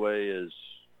 by the way, is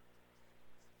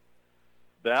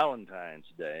Valentine's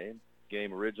Day.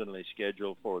 Game originally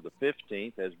scheduled for the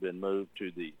 15th has been moved to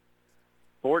the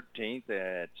 14th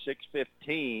at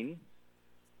 6:15.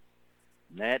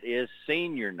 And that is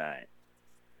senior night,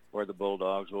 where the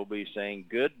Bulldogs will be saying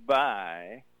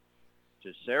goodbye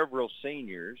to several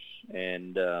seniors.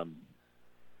 And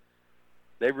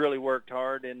they've really worked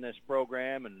hard in this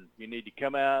program, and you need to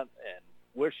come out and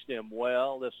wish them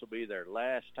well. This will be their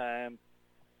last time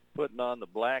putting on the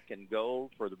black and gold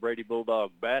for the Brady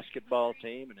Bulldog basketball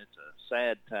team, and it's a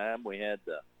sad time. We had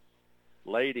the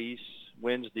ladies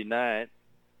Wednesday night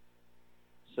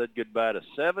said goodbye to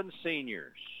 7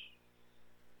 seniors,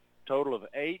 total of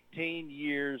 18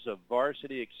 years of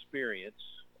varsity experience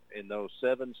in those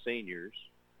 7 seniors,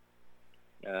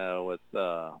 with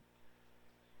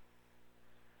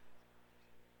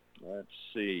let's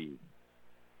see,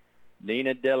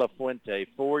 Nina De La Fuente,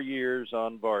 4 years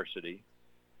on varsity.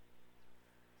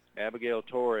 Abigail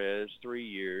Torres, 3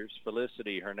 years.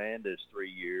 Felicity Hernandez, 3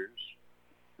 years.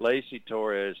 Lacey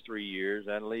Torres, 3 years.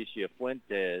 Annalicia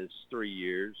Fuentes, 3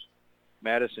 years.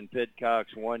 Madison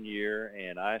Pidcox, 1 year.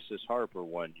 And Isis Harper,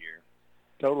 1 year.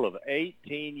 Total of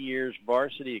 18 years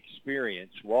varsity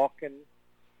experience walking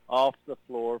off the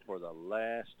floor for the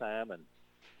last time. And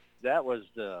that was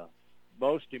the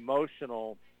most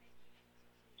emotional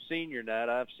senior night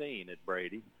I've seen at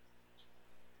Brady,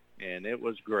 and it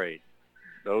was great.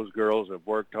 Those girls have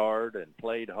worked hard and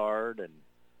played hard and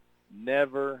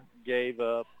never gave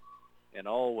up, and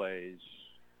always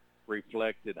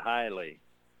reflected highly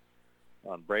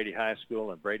on Brady High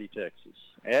School and Brady, Texas,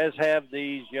 as have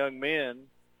these young men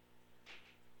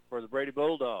for the Brady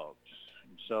Bulldogs.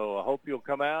 And so I hope you'll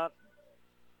come out,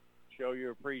 show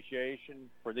your appreciation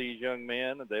for these young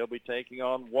men. They'll be taking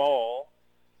on Wall,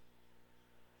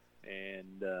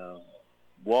 and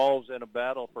Wall's in a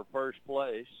battle for first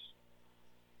place.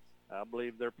 I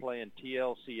believe they're playing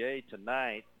TLCA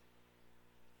tonight,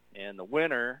 and the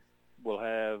winner will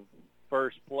have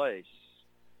first place.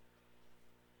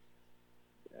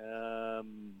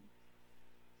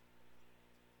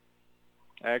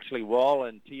 Actually, Wall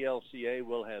and TLCA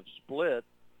will have split,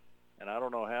 and I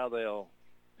don't know how they'll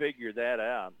figure that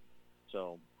out.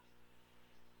 So,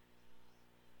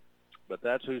 but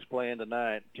that's who's playing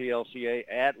tonight, TLCA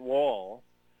at Wall.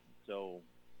 So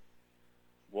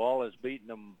Wall has beaten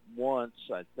them once,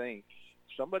 I think.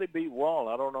 Somebody beat Wall.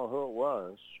 I don't know who it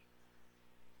was.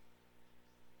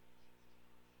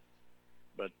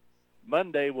 But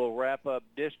Monday we'll wrap up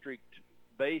district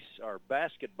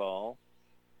basketball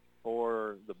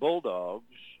for the Bulldogs,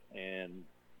 and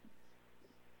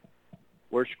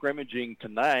we're scrimmaging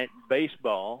tonight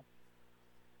baseball.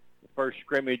 The first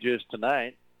scrimmage is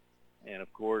tonight, and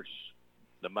of course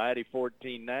the mighty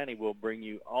 1490 will bring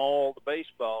you all the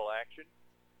baseball action,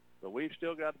 but we've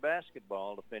still got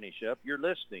basketball to finish up. You're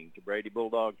listening to Brady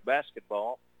Bulldogs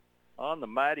basketball on the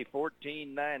mighty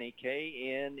 1490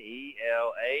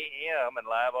 KNEL AM and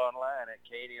live online at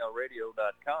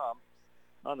knelradio.com,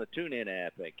 on the TuneIn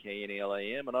app at KNEL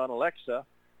AM, and on Alexa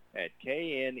at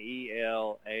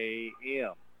KNEL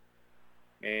AM.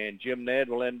 And Jim Ned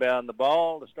will inbound the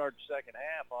ball to start the second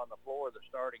half. On the floor, the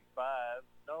starting five.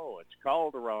 No, it's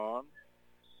Calderon,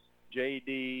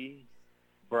 J.D.,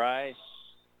 Bryce,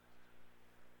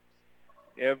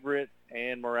 Everett,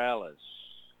 and Morales.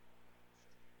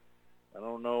 I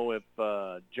don't know if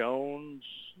Jones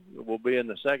will be in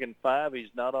the second five.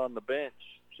 He's not on the bench,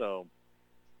 so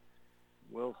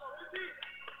we'll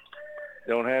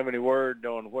don't have any word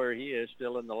on where he is.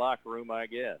 Still in the locker room, I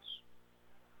guess.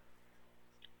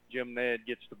 Jim Ned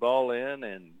gets the ball in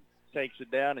and takes it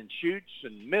down and shoots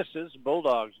and misses.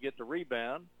 Bulldogs get the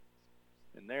rebound.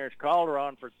 And there's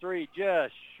Calderon for three,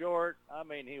 just short. I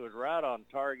mean, he was right on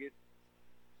target.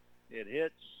 It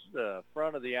hits the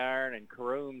front of the iron and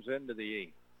carooms into the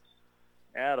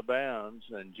out of bounds.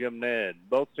 And Jim Ned,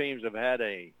 both teams have had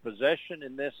a possession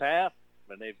in this half,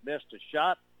 and they've missed a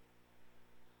shot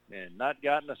and not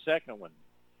gotten a second one.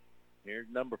 Here's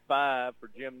number 5 for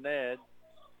Jim Ned.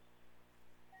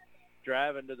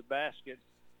 Driving to the basket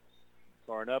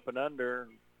for an up and under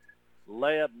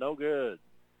layup, no good.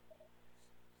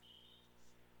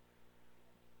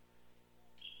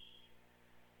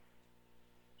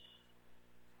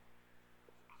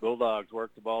 Bulldogs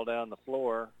work the ball down the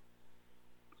floor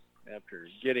after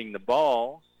getting the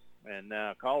ball, and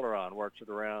now Calderon works it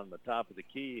around the top of the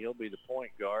key. He'll be the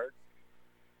point guard.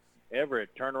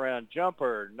 Everett, turnaround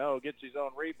jumper, no, gets his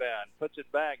own rebound, puts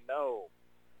it back, no.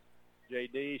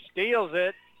 J.D. steals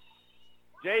it.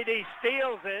 J.D.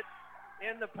 steals it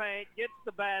in the paint, gets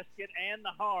the basket and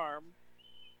the harm.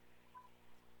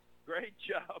 Great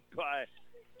job by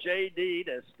J.D.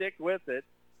 to stick with it.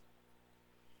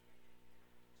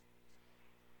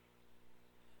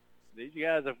 These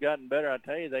guys have gotten better. I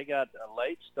tell you, they got a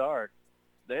late start.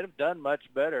 They'd have done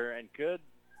much better and could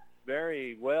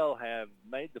very well have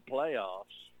made the playoffs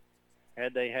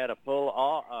had they had a full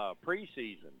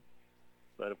preseason.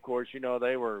 But, of course, you know,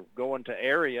 they were going to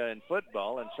area in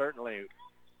football, and certainly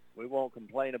we won't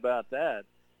complain about that.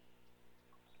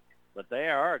 But they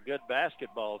are a good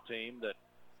basketball team.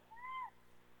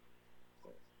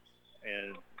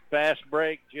 And fast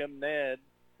break, Jim Ned,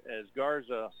 as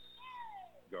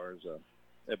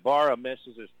Ibarra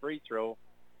misses his free throw.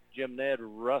 Jim Ned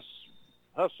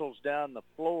hustles down the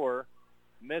floor,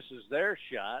 misses their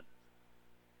shot,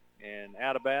 and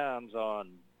out of bounds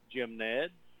on Jim Ned.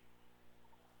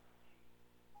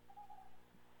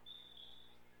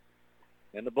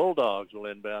 And the Bulldogs will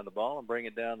inbound the ball and bring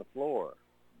it down the floor.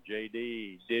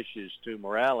 J.D. dishes to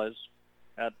Morales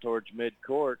out towards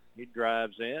midcourt. He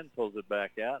drives in, pulls it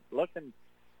back out. Looking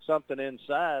something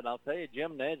inside. I'll tell you,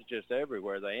 Jim Ned's just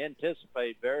everywhere. They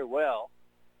anticipate very well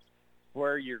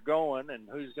where you're going and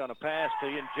who's going to pass to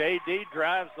you. And J.D.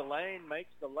 drives the lane,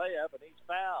 makes the layup, and he's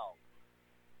fouled.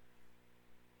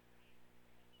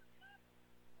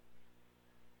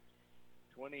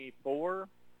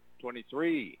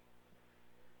 (24-23).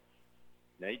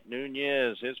 Nate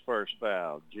Nunez, his first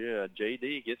foul.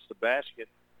 J.D. gets the basket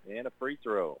and a free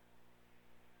throw.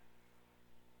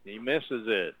 He misses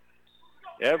it.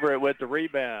 Everett with the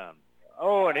rebound.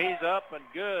 Oh, and he's up and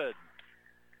good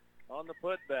on the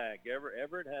putback.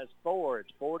 Everett has 4.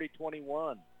 It's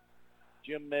 40-21.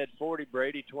 Jim Ned 40,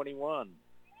 Brady 21.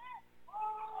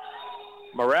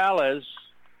 Morales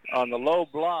on the low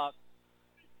block.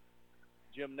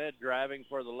 Jim Ned driving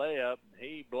for the layup.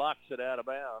 He blocks it out of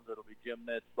bounds. It'll be Jim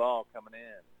Ned's ball coming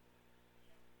in.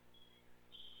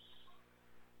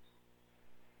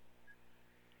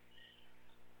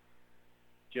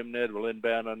 Jim Ned will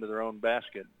inbound under their own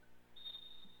basket.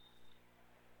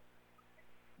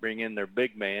 Bring in their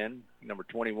big man, number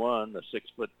 21, the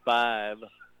 6'5". I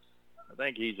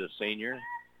think he's a senior.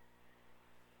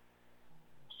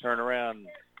 Turn around,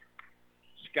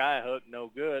 skyhook,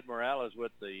 no good. Morales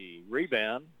with the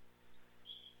rebound.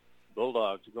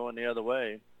 Bulldogs are going the other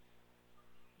way.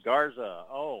 Garza,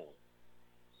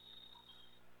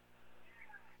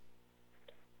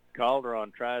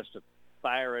 Calderon tries to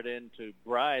fire it into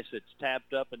Bryce. It's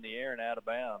tapped up in the air and out of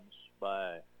bounds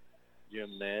by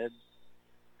Jim Ned.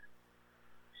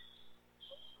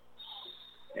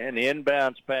 And the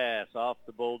inbounds pass off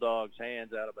the Bulldogs'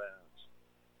 hands, out of bounds.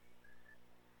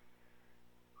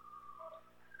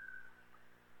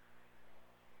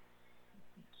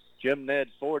 Jim Ned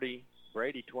 40,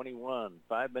 Brady 21.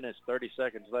 5 minutes, 30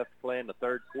 seconds left to play in the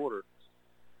third quarter.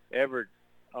 Everett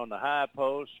on the high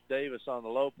post, Davis on the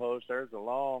low post. There's a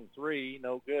long three,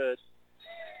 no good.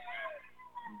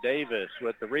 Davis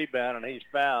with the rebound, and he's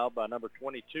fouled by number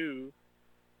 22.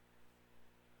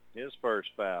 His first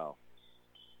foul.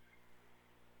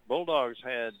 Bulldogs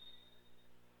had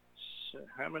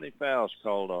how many fouls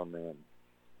called on them?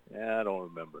 Yeah, I don't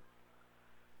remember.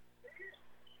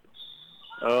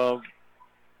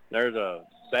 There's a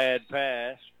bad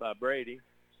pass by Brady.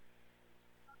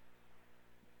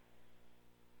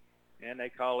 And they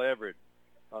call Everett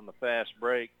on the fast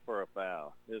break for a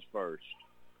foul, his first.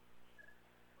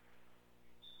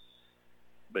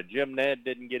 But Jim Ned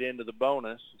didn't get into the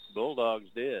bonus. Bulldogs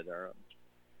did.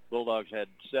 Bulldogs had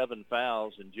 7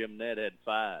 fouls, and Jim Ned had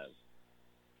 5.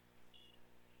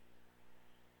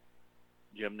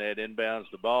 Jim Ned inbounds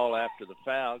the ball after the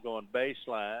foul, going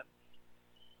baseline.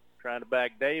 Trying to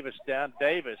back Davis down.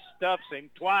 Davis stuffs him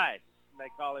twice, and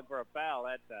they call him for a foul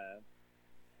that time.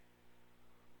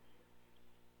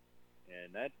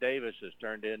 And that Davis has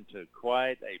turned into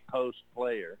quite a post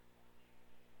player.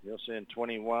 He'll send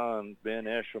 21, Ben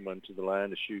Eshelman, to the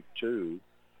line to shoot 2.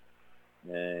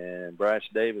 And Bryce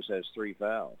Davis has 3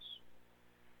 fouls.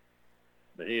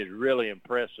 But he is really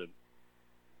impressive.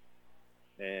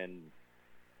 And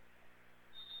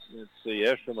let's see,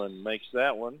 Eshelman makes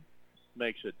that one.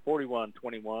 Makes it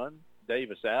 41-21.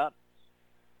 Davis out.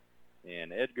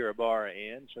 And Edgar Ibarra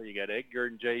in. So you got Edgar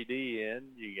and J.D. in.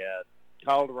 You got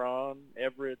Calderon,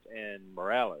 Everett, and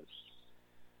Morales.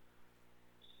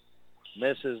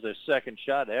 Misses the second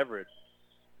shot. Everett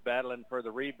battling for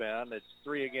the rebound. It's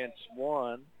 3 against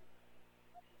 1.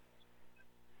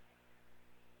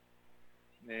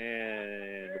 And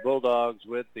the Bulldogs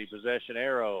with the possession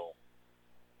arrow.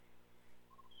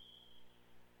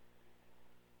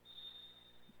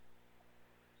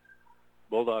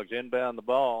 Bulldogs inbound the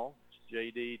ball. It's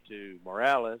J.D. to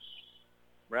Morales.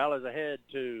 Morales ahead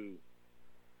to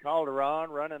Calderon,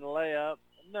 running the layup.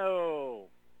 No.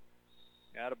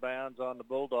 Out of bounds on the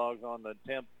Bulldogs on the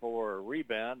attempt for a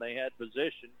rebound. They had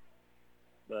position,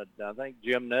 but I think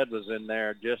Jim Ned was in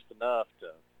there just enough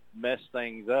to mess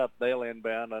things up. They'll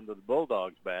inbound under the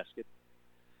Bulldogs basket.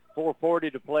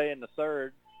 4:40 to play in the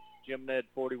third. Jim Ned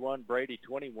 41, Brady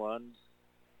 21.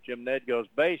 Jim Ned goes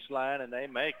baseline, and they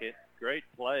make it. Great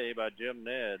play by Jim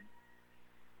Ned.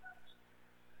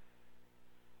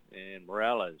 And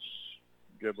Morales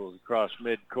dribbles across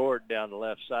midcourt down the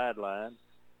left sideline.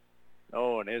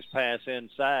 Oh, and his pass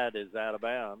inside is out of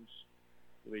bounds.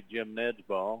 It'll be Jim Ned's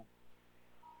ball.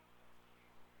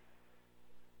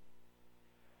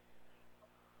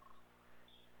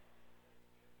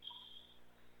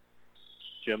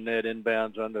 Jim Ned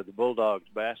inbounds under the Bulldogs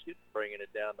basket, bringing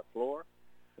it down the floor.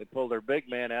 They pull their big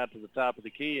man out to the top of the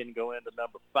key and go into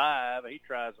number 5. He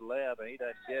tries a layup, and he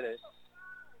doesn't get it.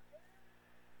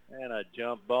 And a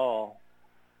jump ball.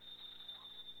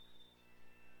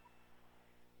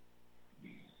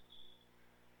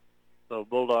 So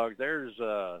Bulldogs, there's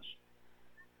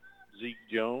Zeke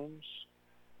Jones.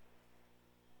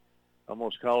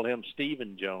 Almost called him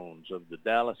Stephen Jones of the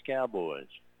Dallas Cowboys.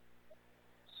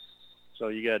 So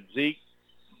you got Zeke,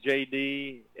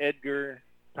 J.D., Edgar,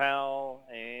 Powell,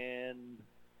 and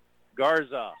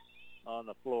Garza on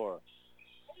the floor.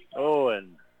 Oh,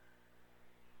 and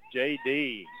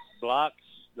J.D. blocks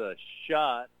the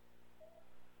shot.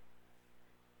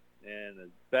 And the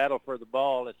battle for the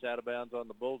ball, it's out of bounds on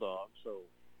the Bulldogs. So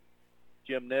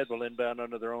Jim Ned will inbound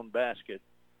under their own basket.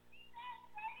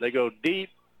 They go deep.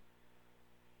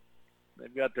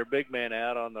 They've got their big man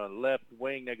out on the left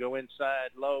wing. They go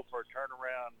inside low for a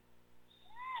turnaround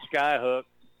skyhook.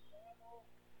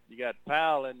 You got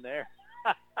Powell in there.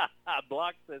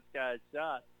 Blocks this guy's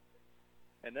shot.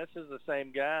 And this is the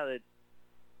same guy that,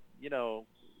 you know,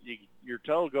 you're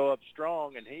told go up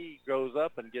strong, and he goes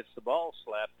up and gets the ball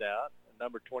slapped out. And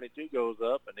Number 22 goes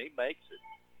up, and he makes it.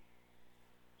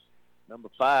 Number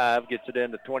 5 gets it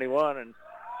into 21, and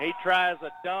he tries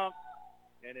a dunk,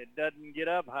 and it doesn't get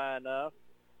up high enough.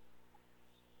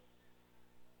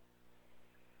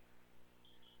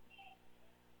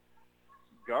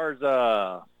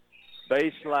 Garza,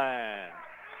 baseline,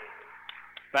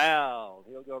 foul.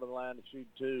 He'll go to the line to shoot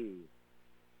 2.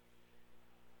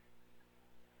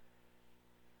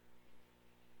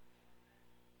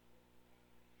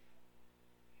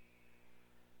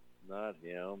 Not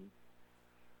him.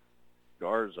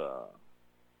 Garza.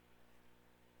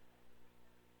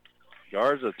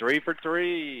 Garza, 3 for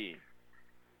 3.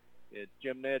 It's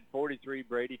Jim Ned 43,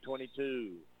 Brady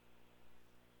 22.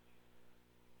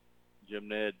 Jim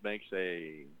Ned makes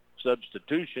a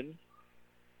substitution.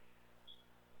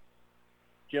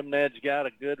 Jim Ned's got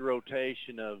a good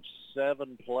rotation of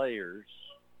 7 players.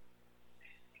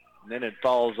 And then it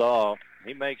falls off.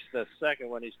 He makes the second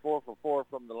one. He's 4 for 4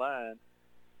 from the line.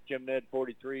 Jim Ned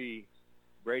 43,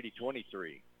 Brady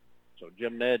 23. So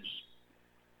Jim Ned's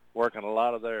working a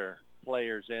lot of their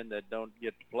players in that don't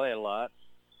get to play a lot.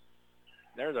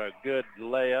 There's a good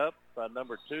layup by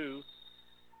number 2.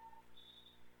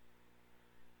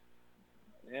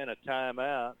 And a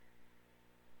timeout.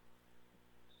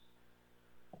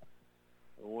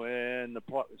 When the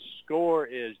score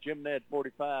is Jim Ned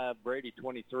 45, Brady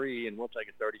 23, and we'll take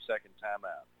a 30-second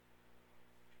timeout.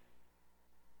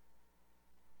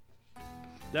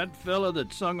 That fella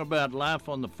that sung about life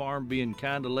on the farm being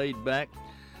kind of laid back,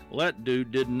 well, that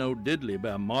dude didn't know diddly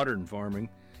about modern farming.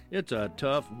 It's a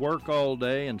tough work all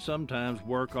day and sometimes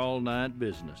work all night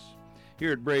business.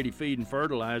 Here at Brady Feed and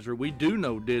Fertilizer, we do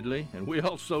know diddly, and we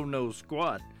also know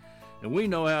squat. And we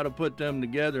know how to put them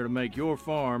together to make your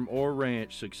farm or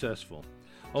ranch successful.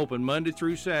 Open Monday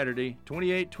through Saturday,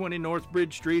 2820 North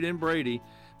Bridge Street in Brady.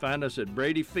 Find us at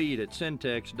bradyfeed at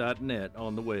syntex.net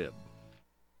on the web.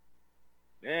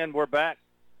 And we're back.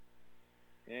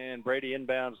 And Brady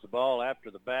inbounds the ball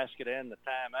after the basket and the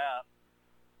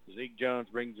timeout. Zeke Jones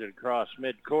brings it across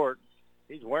midcourt.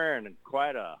 He's wearing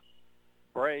quite a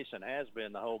brace and has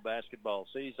been the whole basketball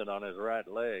season on his right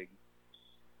leg.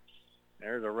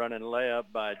 There's a running layup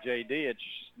by J.D. It's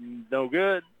no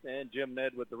good, and Jim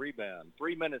Ned with the rebound.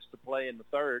 3 minutes to play in the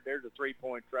third. There's a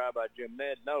three-point try by Jim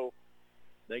Ned. No,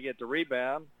 they get the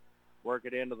rebound, work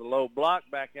it into the low block,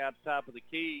 back out top of the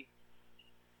key.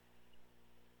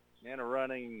 And a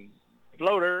running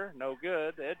floater, no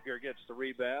good. Edgar gets the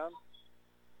rebound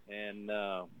and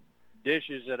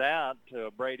dishes it out to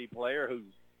a Brady player who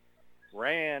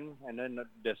ran and then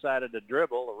decided to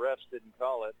dribble. The refs didn't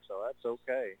call it, so that's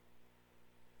okay.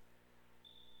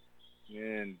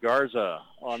 And Garza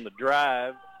on the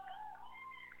drive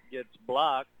gets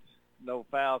blocked. No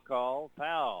foul call.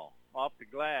 Foul off the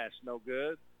glass, no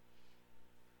good.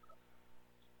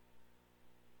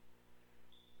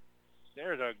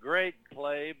 There's a great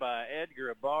play by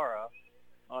Edgar Ibarra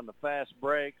on the fast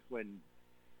break when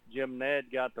Jim Ned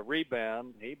got the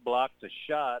rebound. He blocked the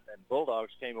shot, and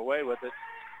Bulldogs came away with it.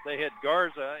 They hit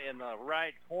Garza in the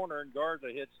right corner, and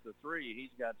Garza hits the three.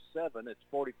 He's got 7. It's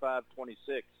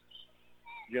 45-26.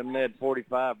 Jim Ned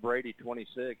 45, Brady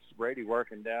 26. Brady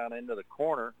working down into the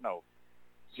corner. No,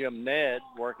 Jim Ned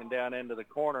working down into the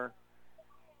corner.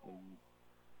 And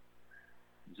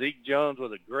Zeke Jones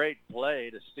with a great play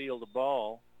to steal the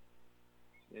ball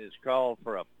is called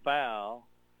for a foul.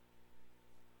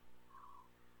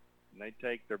 And they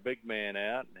take their big man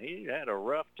out. And he had a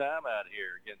rough time out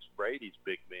here against Brady's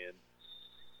big men.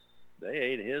 They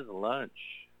ate his lunch.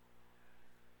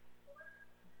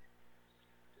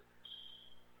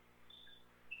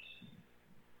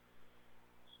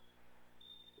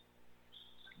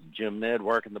 Jim Ned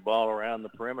working the ball around the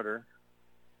perimeter.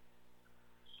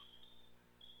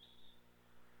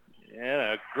 And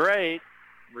a great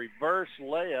reverse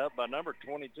layup by number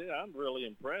 22. I'm really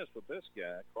impressed with this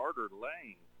guy, Carter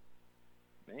Lane.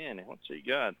 Man, what's he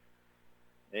got?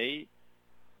 8,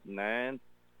 9.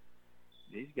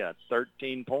 He's got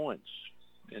 13 points.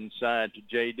 Inside to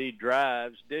J.D.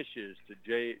 drives, dishes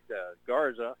to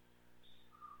Garza.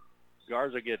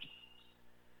 Garza gets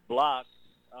blocked.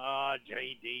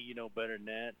 J.D., you know better than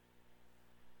that.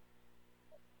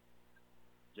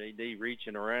 J.D.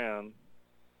 reaching around.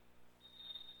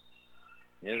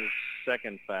 His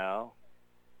second foul.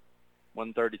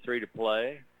 1:33 to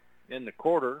play. In the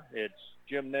quarter, it's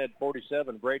Jim Ned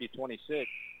 47, Brady 26.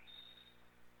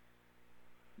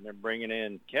 And they're bringing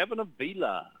in Kevin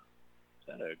Avila.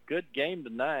 He's had a good game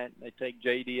tonight. They take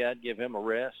J.D. out, give him a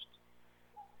rest.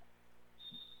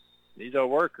 He's a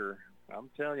worker. I'm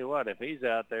telling you what, if he's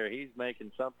out there, he's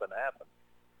making something happen.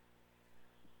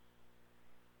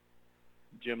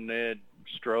 Jim Ned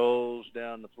strolls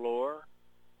down the floor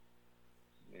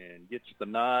and gets the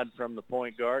nod from the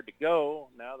point guard to go.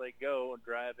 Now they go and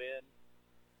drive in.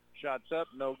 Shots up,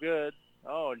 no good.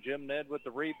 Oh, Jim Ned with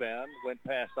the rebound. Went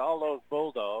past all those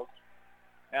Bulldogs.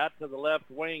 Out to the left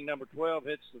wing, number 12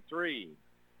 hits the three.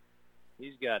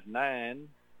 He's got 9.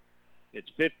 It's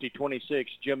 50-26,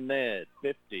 Jim Ned.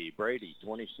 50, Brady,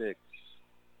 26.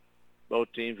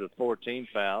 Both teams with 14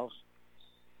 fouls.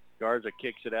 Garza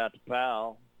kicks it out to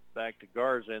Powell. Back to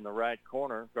Garza in the right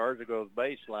corner. Garza goes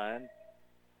baseline.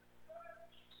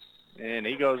 And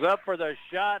he goes up for the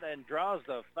shot and draws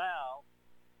the foul.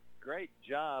 Great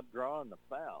job drawing the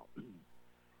foul.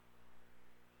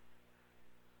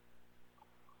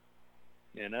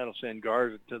 And that'll send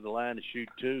Garza to the line to shoot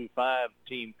 2. 5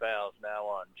 team fouls now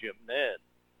on Jim Ned.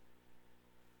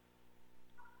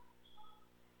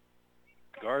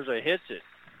 Garza hits it.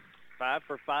 5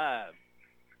 for 5.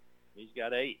 He's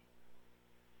got 8.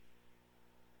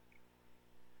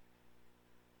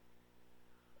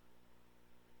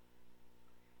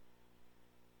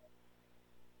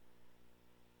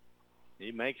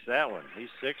 He makes that one. He's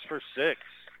 6 for 6.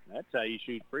 That's how you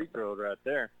shoot free throws right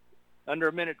there. Under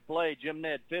a minute to play, Jim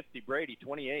Ned 50, Brady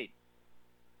 28.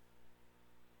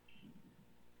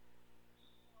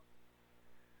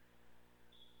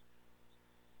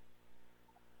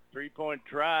 Three-point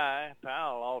try.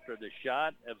 Powell altered the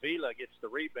shot. Avila gets the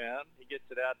rebound. He gets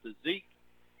it out to Zeke.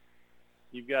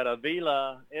 You've got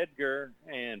Avila, Edgar,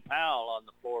 and Powell on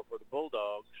the floor for the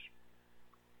Bulldogs.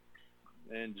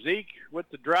 And Zeke with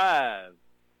the drive.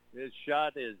 His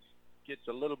shot gets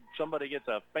a little, somebody gets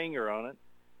a finger on it.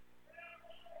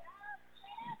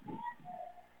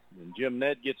 And Jim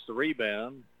Ned gets the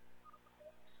rebound.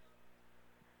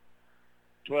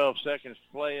 12 seconds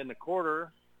to play in the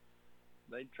quarter.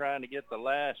 They're trying to get the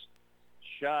last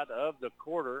shot of the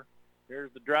quarter.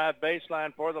 Here's the drive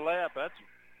baseline for the layup. That's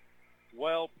a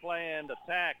well-planned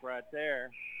attack right there.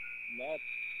 That's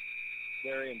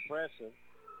very impressive.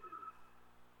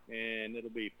 And it'll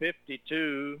be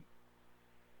 52-28.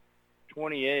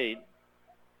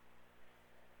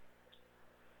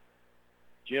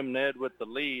 Jim Ned with the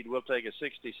lead. We'll take a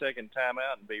 60-second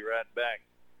timeout and be right back.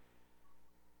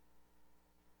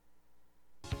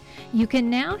 You can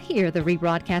now hear the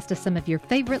rebroadcast of some of your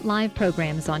favorite live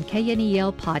programs on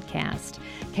KNEL Podcast.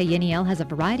 KNEL has a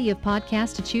variety of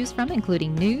podcasts to choose from,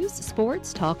 including news,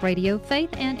 sports, talk radio, faith,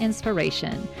 and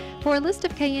inspiration. For a list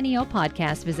of KNEL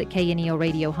podcasts, visit KNEL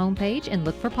Radio homepage and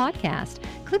look for podcast.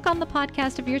 Click on the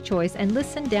podcast of your choice and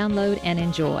listen, download, and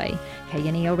enjoy.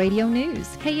 KNEL Radio News,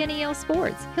 KNEL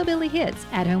Sports, Hillbilly Hits,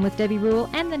 At Home with Debbie Rule,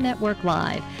 and the Network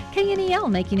Live.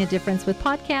 KNEL, making a difference with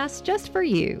podcasts just for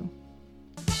you.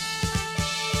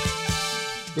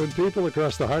 When people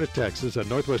across the heart of Texas and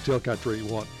Northwest Hill Country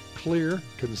want clear,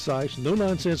 concise,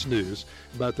 no-nonsense news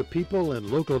about the people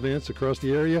and local events across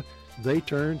the area, they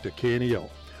turn to KNEL.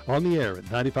 On the air at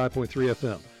 95.3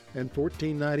 FM and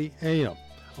 1490 AM.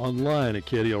 Online at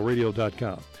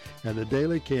KNELradio.com. And the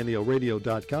daily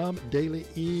KNELradio.com daily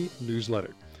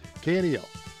e-newsletter. KNEL,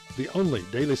 the only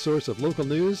daily source of local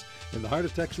news in the heart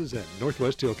of Texas and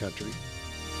Northwest Hill Country.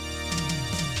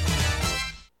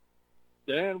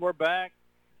 And we're back.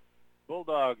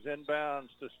 Bulldogs inbounds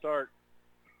to start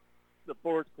the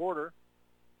fourth quarter.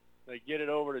 They get it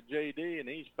over to J.D., and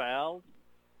he's fouled.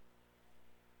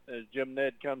 As Jim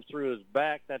Ned comes through his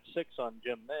back, that's 6 on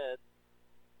Jim Ned.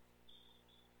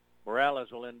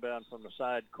 Morales will inbound from the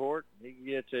side court. He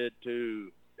gets it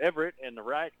to Everett in the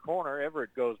right corner.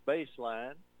 Everett goes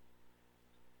baseline.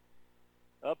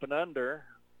 Up and under.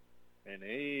 And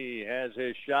he has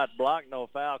his shot blocked. No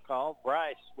foul call.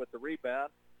 Bryce with the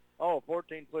rebound. Oh,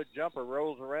 14-foot jumper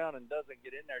rolls around and doesn't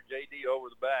get in there. J.D. over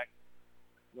the back.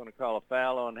 Going to call a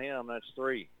foul on him. That's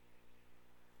 3.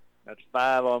 That's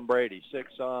 5 on Brady.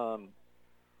 6 on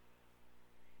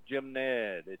Jim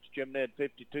Ned. It's Jim Ned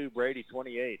 52, Brady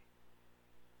 28.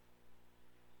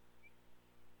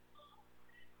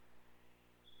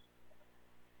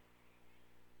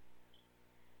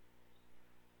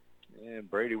 And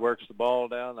Brady works the ball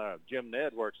down there. Jim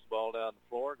Ned works the ball down the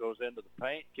floor, goes into the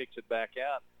paint, kicks it back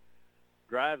out,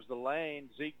 drives the lane.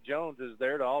 Zeke Jones is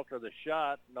there to alter the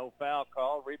shot. No foul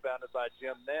call. Rebounded by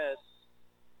Jim Ned.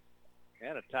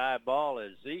 And a tie ball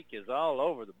as Zeke is all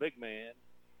over the big man.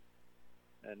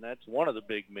 And that's one of the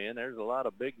big men. There's a lot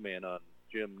of big men on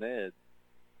Jim Ned.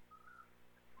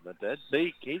 But that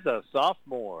Zeke, he's a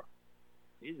sophomore.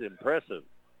 He's impressive.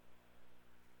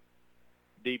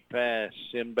 Deep pass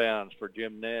inbounds for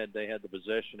Jim Ned. They had the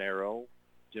possession arrow.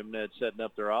 Jim Ned setting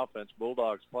up their offense.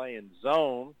 Bulldogs playing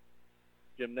zone.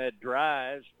 Jim Ned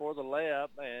drives for the layup,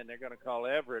 and they're going to call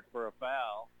Everett for a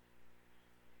foul.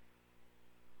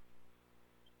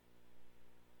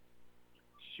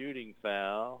 shooting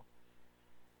foul.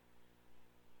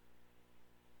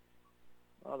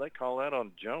 Oh, they call that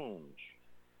on Jones.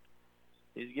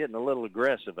 He's getting a little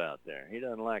aggressive out there. He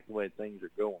doesn't like the way things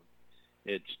are going.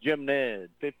 It's Jim Ned,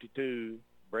 52,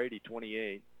 Brady,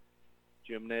 28.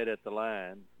 Jim Ned at the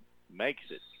line. Makes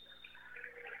it.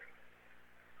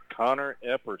 Connor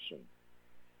Epperson.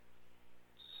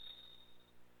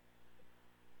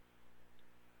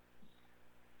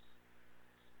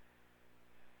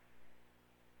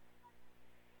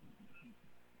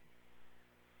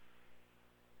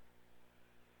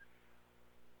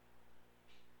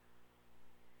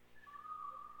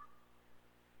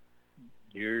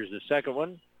 Here's the second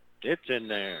one. It's in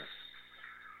there.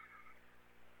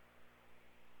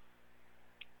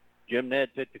 Jim Ned,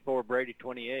 54, Brady,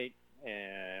 28.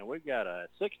 And we've got a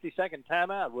 60-second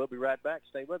timeout. We'll be right back.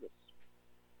 Stay with us.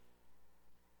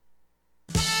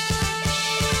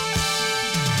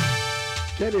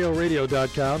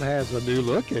 KNELradio.com has a new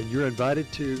look, and you're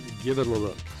invited to give it a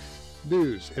look.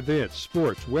 News, events,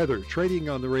 sports, weather, trading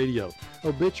on the radio,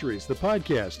 obituaries, the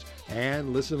podcast,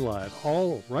 and listen live,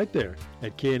 all right there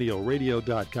at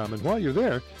KNELradio.com. And while you're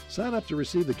there, sign up to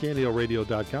receive the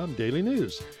KNELradio.com daily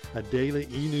news, a daily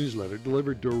e-newsletter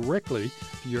delivered directly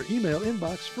to your email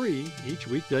inbox free each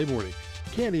weekday morning.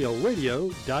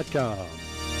 KNELradio.com.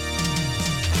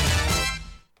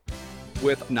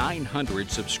 With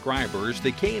 900 subscribers,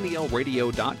 the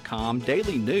KNELradio.com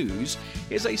Daily News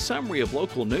is a summary of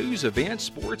local news, events,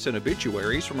 sports, and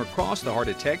obituaries from across the heart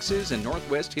of Texas and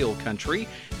Northwest Hill Country,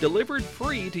 delivered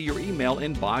free to your email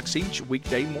inbox each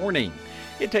weekday morning.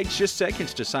 It takes just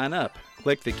seconds to sign up.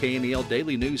 Click the KNEL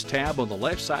Daily News tab on the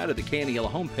left side of the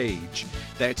KNEL homepage.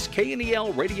 That's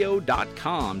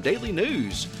KNELradio.com Daily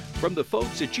News from the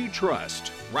folks that you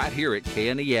trust, right here at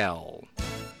KNEL.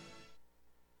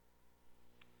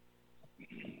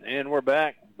 And we're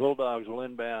back. Bulldogs will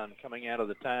inbound coming out of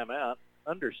the timeout.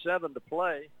 Under 7 to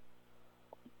play.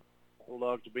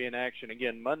 Bulldogs will be in action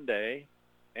again Monday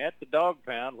at the Dog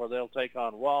Pound, where they'll take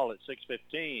on Wall at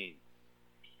 6:15.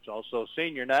 It's also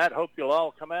senior night. Hope you'll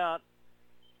all come out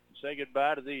and say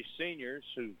goodbye to these seniors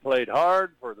who played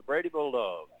hard for the Brady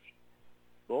Bulldogs.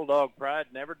 Bulldog pride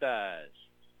never dies.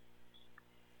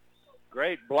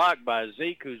 Great block by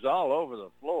Zeke, who's all over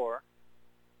the floor.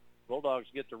 Bulldogs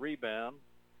get the rebound.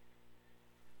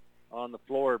 On the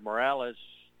floor, Morales,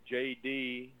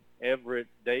 J.D., Everett,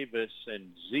 Davis,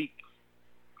 and Zeke.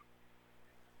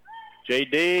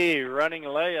 J.D. running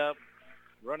layup,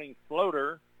 running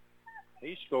floater.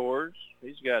 He scores.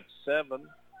 He's got 7.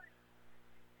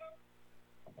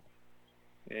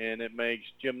 And it makes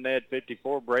Jim Ned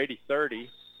 54, Brady 30.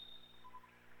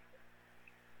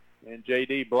 And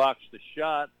J.D. blocks the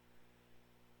shot,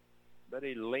 but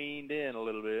he leaned in a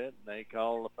little bit, and they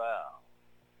call the foul.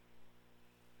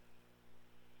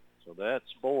 So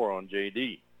that's 4 on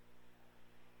J.D.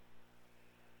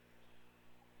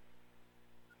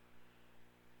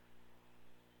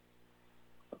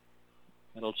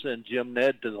 That'll send Jim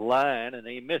Ned to the line, and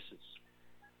he misses.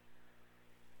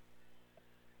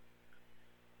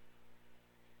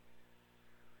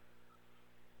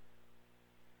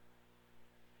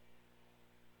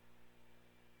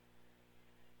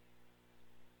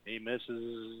 He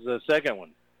misses the second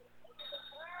one.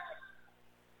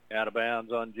 Out of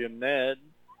bounds on Jim Ned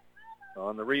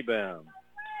on the rebound.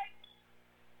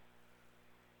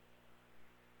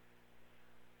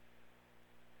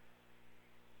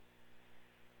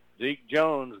 Zeke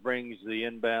Jones brings the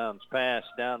inbounds pass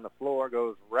down the floor,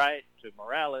 goes right to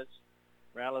Morales.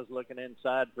 Morales looking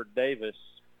inside for Davis.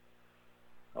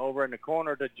 Over in the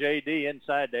corner to J.D.,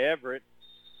 inside to Everett.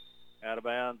 Out of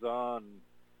bounds on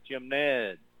Jim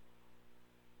Ned.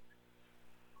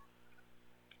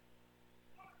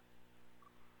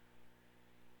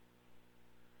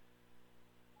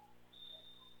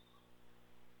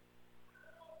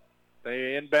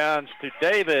 They inbounds to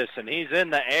Davis, and he's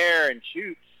in the air and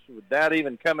shoots without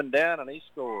even coming down, and he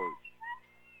scores.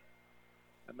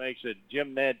 That makes it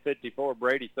Jim Ned 54,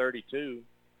 Brady 32.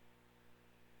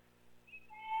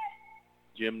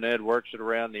 Jim Ned works it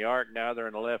around the arc. Now they're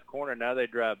in the left corner. Now they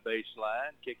drive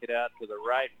baseline, kick it out to the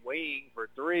right wing for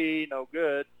 3. No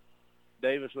good.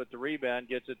 Davis with the rebound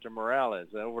gets it to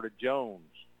Morales. Over to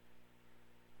Jones.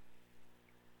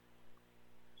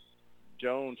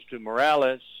 Jones to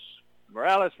Morales.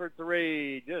 Morales for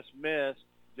 3, just missed.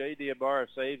 J.D. Ibarra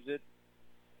saves it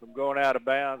from going out of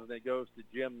bounds, and it goes to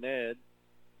Jim Ned.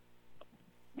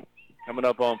 Coming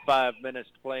up on 5 minutes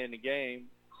to play in the game.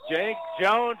 Jake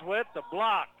Jones with the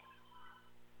block.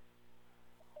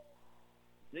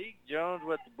 Zeke Jones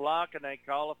with the block, and they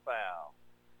call a foul.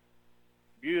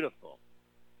 Beautiful.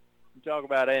 You talk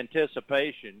about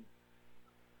anticipation.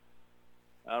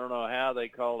 I don't know how they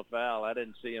called a foul. I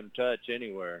didn't see him touch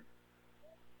anywhere.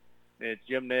 It's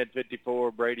Jim Ned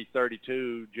 54, Brady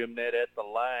 32. Jim Ned at the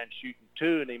line shooting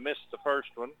 2, and he missed the first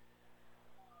one.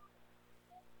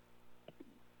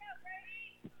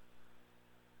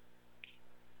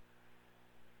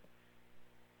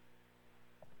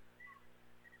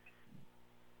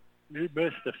 He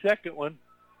missed the second one.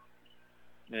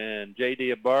 And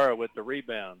J.D. Ibarra with the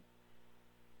rebound.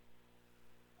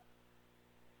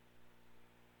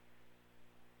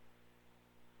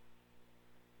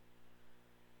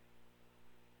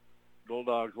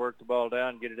 Bulldogs work the ball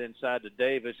down, get it inside to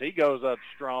Davis. He goes up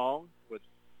strong with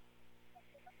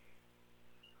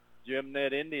Jim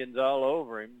Ned Indians all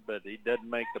over him, but he doesn't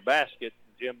make the basket.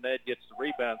 Jim Ned gets the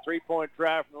rebound. 3-point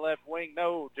try from the left wing.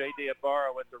 No, J.D.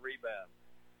 Ibarra with the rebound.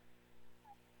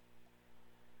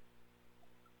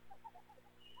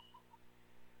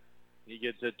 He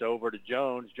gets it over to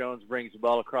Jones. Jones brings the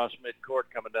ball across midcourt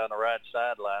coming down the right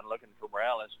sideline looking for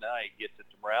Morales. Now he gets it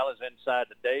to Morales inside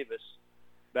to Davis.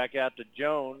 Back out to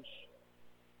Jones.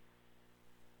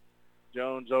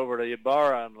 Jones over to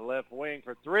Ibarra on the left wing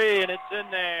for 3, and it's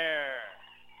in there.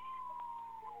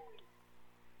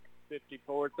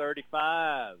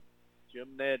 54-35. Jim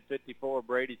Ned 54,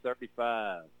 Brady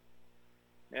 35.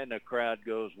 And the crowd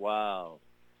goes wild.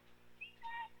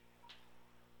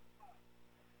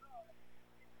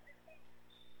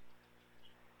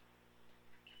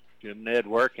 Jim Ned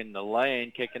working the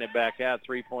lane, kicking it back out.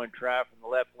 3-point try from the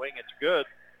left wing. It's good.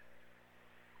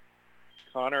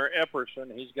 Connor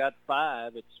Epperson, he's got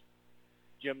 5. It's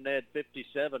Jim Ned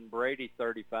 57, Brady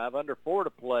 35. Under 4 to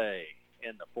play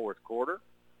in the fourth quarter.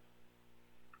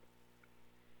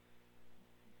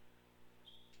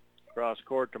 Cross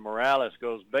court to Morales,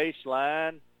 goes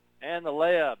baseline, and the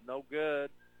layup, no good.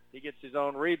 He gets his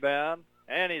own rebound,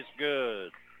 and he's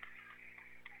good.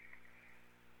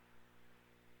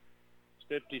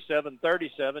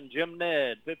 57-37, Jim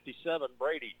Ned 57,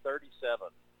 Brady 37.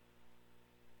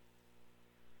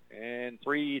 And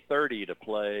 3:30 to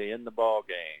play in the ball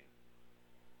game.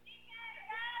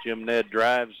 Jim Ned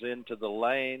drives into the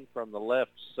lane from the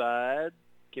left side,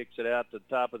 kicks it out to the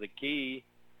top of the key,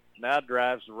 now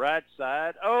drives the right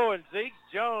side. Oh, and Zeke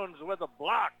Jones with a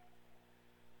block.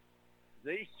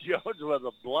 Zeke Jones with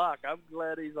a block. I'm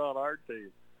glad he's on our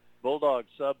team. Bulldogs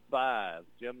sub 5.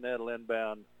 Jim Ned will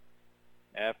inbound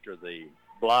after the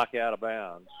block out of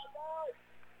bounds.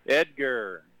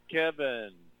 Edgar,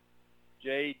 Kevin,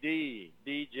 J.D.,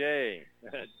 DJ,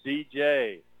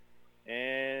 DJ,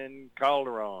 and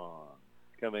Calderon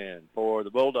come in for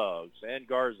the Bulldogs, and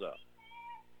Garza.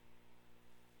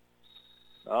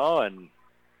 Oh, and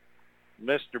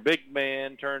Mr. Big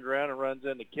Man turns around and runs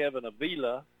into Kevin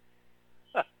Avila.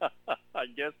 I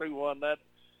guess who won that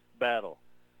battle.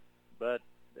 But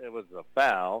it was a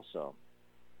foul, so.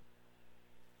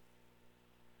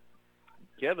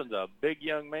 Kevin's a big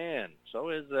young man. So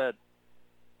is that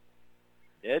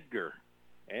Edgar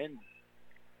and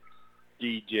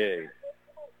DJ.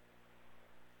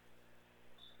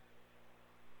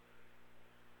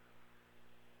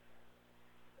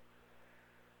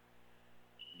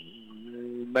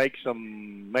 Makes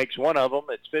one of them.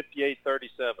 It's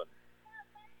 58-37.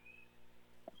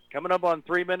 Coming up on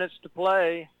 3 minutes to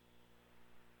play.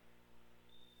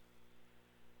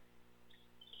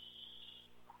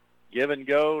 Give and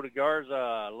go to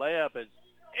Garza. Layup is,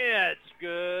 it's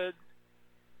good.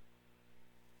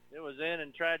 It was in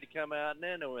and tried to come out, and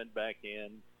then it went back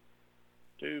in.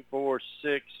 2, 4,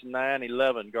 6, 9,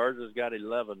 11. Garza's got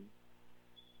 11.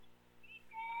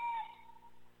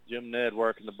 Jim Ned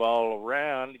working the ball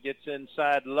around. Gets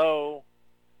inside low.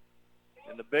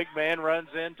 And the big man runs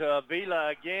into Avila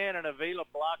again, and Avila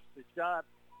blocks the shot.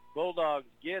 Bulldogs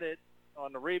get it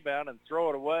on the rebound and throw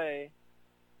it away.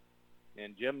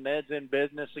 And Jim Ned's in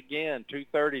business again.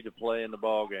 2:30 to play in the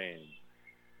ball game.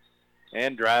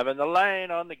 And driving the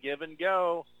lane on the give and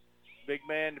go. Big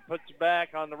man puts it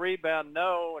back on the rebound.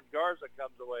 No, and Garza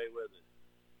comes away with it.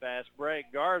 Fast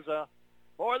break. Garza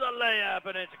for the layup,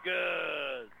 and it's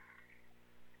good.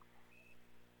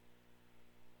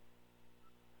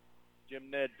 Jim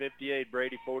Ned 58,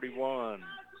 Brady 41.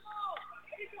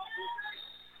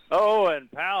 Oh,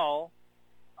 and Powell.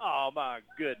 Oh, my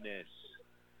goodness.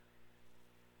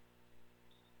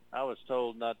 I was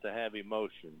told not to have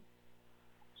emotion,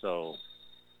 so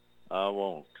I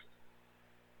won't.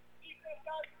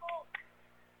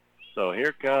 So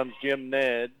here comes Jim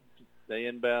Ned. They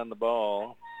inbound the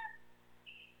ball.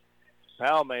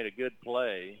 Powell made a good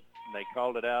play, and they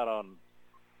called it out on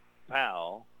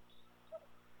Powell.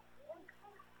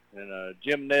 And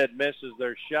Jim Ned misses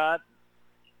their shot.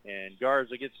 And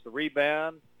Garza gets the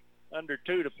rebound. Under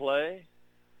 2 to play.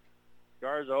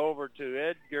 Garza over to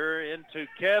Edgar, into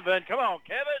Kevin. Come on,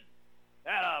 Kevin.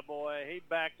 Atta boy. He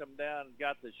backed him down and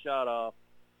got the shot off.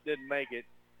 Didn't make it.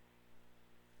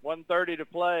 1:30 to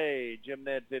play. Jim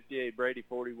Ned 58, Brady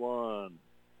 41.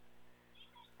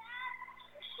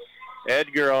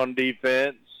 Edgar on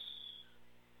defense.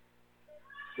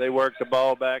 They work the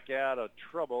ball back out of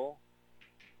trouble.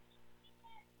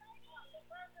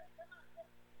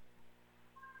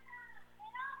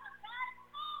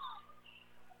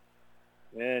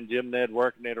 And Jim Ned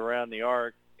working it around the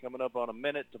arc. Coming up on a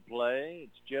minute to play.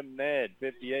 It's Jim Ned,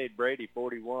 58, Brady,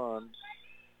 41.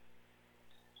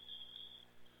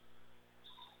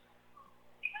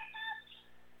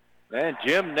 And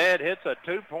Jim Ned hits a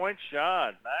 2-point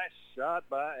shot. Nice shot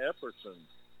by Epperson.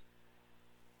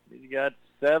 He's got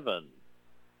 7.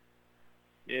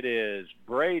 It is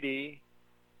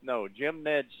Jim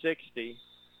Ned 60,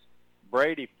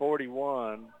 Brady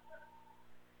 41.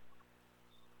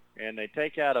 And they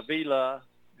take out Avila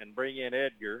and bring in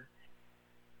Edgar.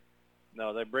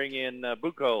 No, they bring in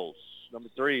Buchholz, number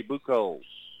 3, Buchholz.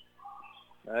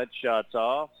 That shot's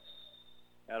off.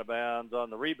 Out of bounds on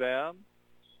the rebound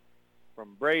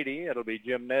from Brady. It'll be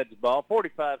Jim Ned's ball.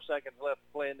 45 seconds left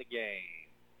to play in the game.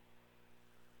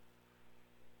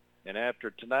 And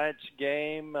after tonight's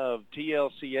game of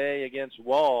TLCA against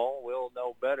Wall, we'll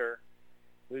know better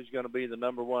who's going to be the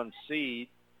number 1 seed.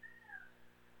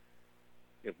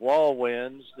 If Wall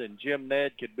wins, then Jim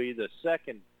Ned could be the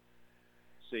 2nd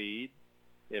seed.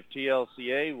 If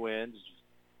TLCA wins,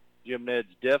 Jim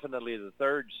Ned's definitely the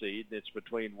 3rd seed. It's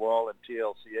between Wall and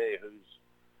TLCA who's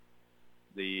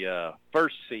the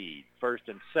 1st seed, 1st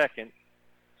and 2nd.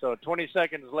 So 20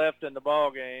 seconds left in the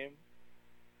ball game,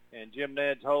 and Jim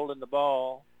Ned's holding the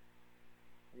ball.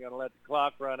 We're going to let the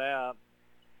clock run out.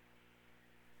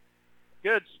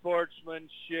 Good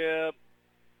sportsmanship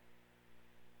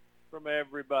from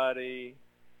everybody.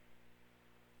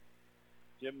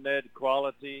 Jim Ned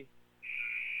quality,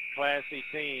 classy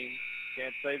team.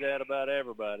 Can't say that about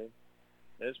everybody.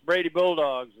 This Brady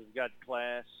Bulldogs has got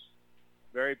class.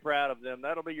 Very proud of them.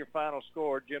 That'll be your final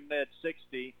score. Jim Ned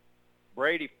 60,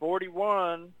 Brady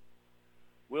 41.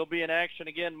 We'll be in action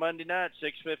again Monday night,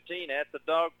 6:15 at the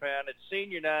Dog Pound. It's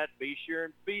senior night. Be sure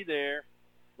and be there.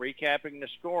 Recapping the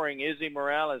scoring, Izzy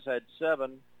Morales had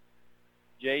 7.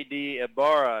 J.D.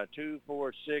 Ibarra, 2,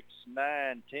 4, 6,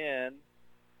 9, 10.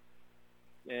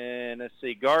 And let's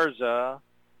see, Garza,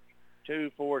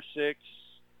 2, 4, 6,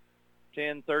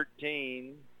 10,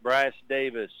 13. Bryce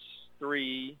Davis,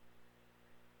 3.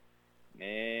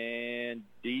 And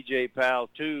DJ Powell,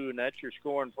 2. And that's your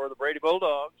scoring for the Brady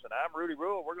Bulldogs. And I'm Rudy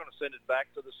Rule. We're going to send it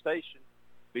back to the station.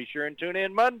 Be sure and tune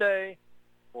in Monday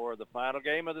for the final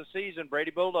game of the season.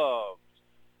 Brady Bulldogs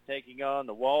taking on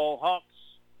the Wall Hawks.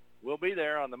 We'll be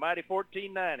there on the Mighty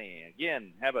 1490.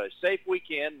 Again, have a safe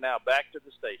weekend. Now back to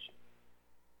the station.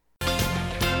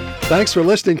 Thanks for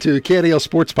listening to KNEL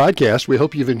Sports Podcast. We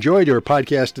hope you've enjoyed your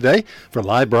podcast today. For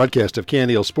live broadcast of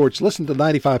KNEL Sports, listen to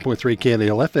 95.3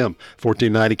 KNEL FM,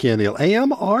 1490 KNEL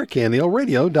AM, or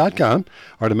KNELradio.com.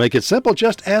 Or to make it simple,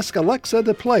 just ask Alexa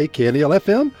to play KNEL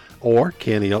FM or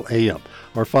KNEL AM.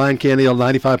 Or find KNEL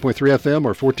 95.3 FM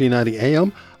or 1490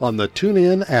 AM on the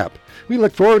TuneIn app. We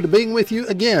look forward to being with you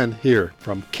again here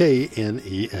from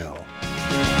KNEL.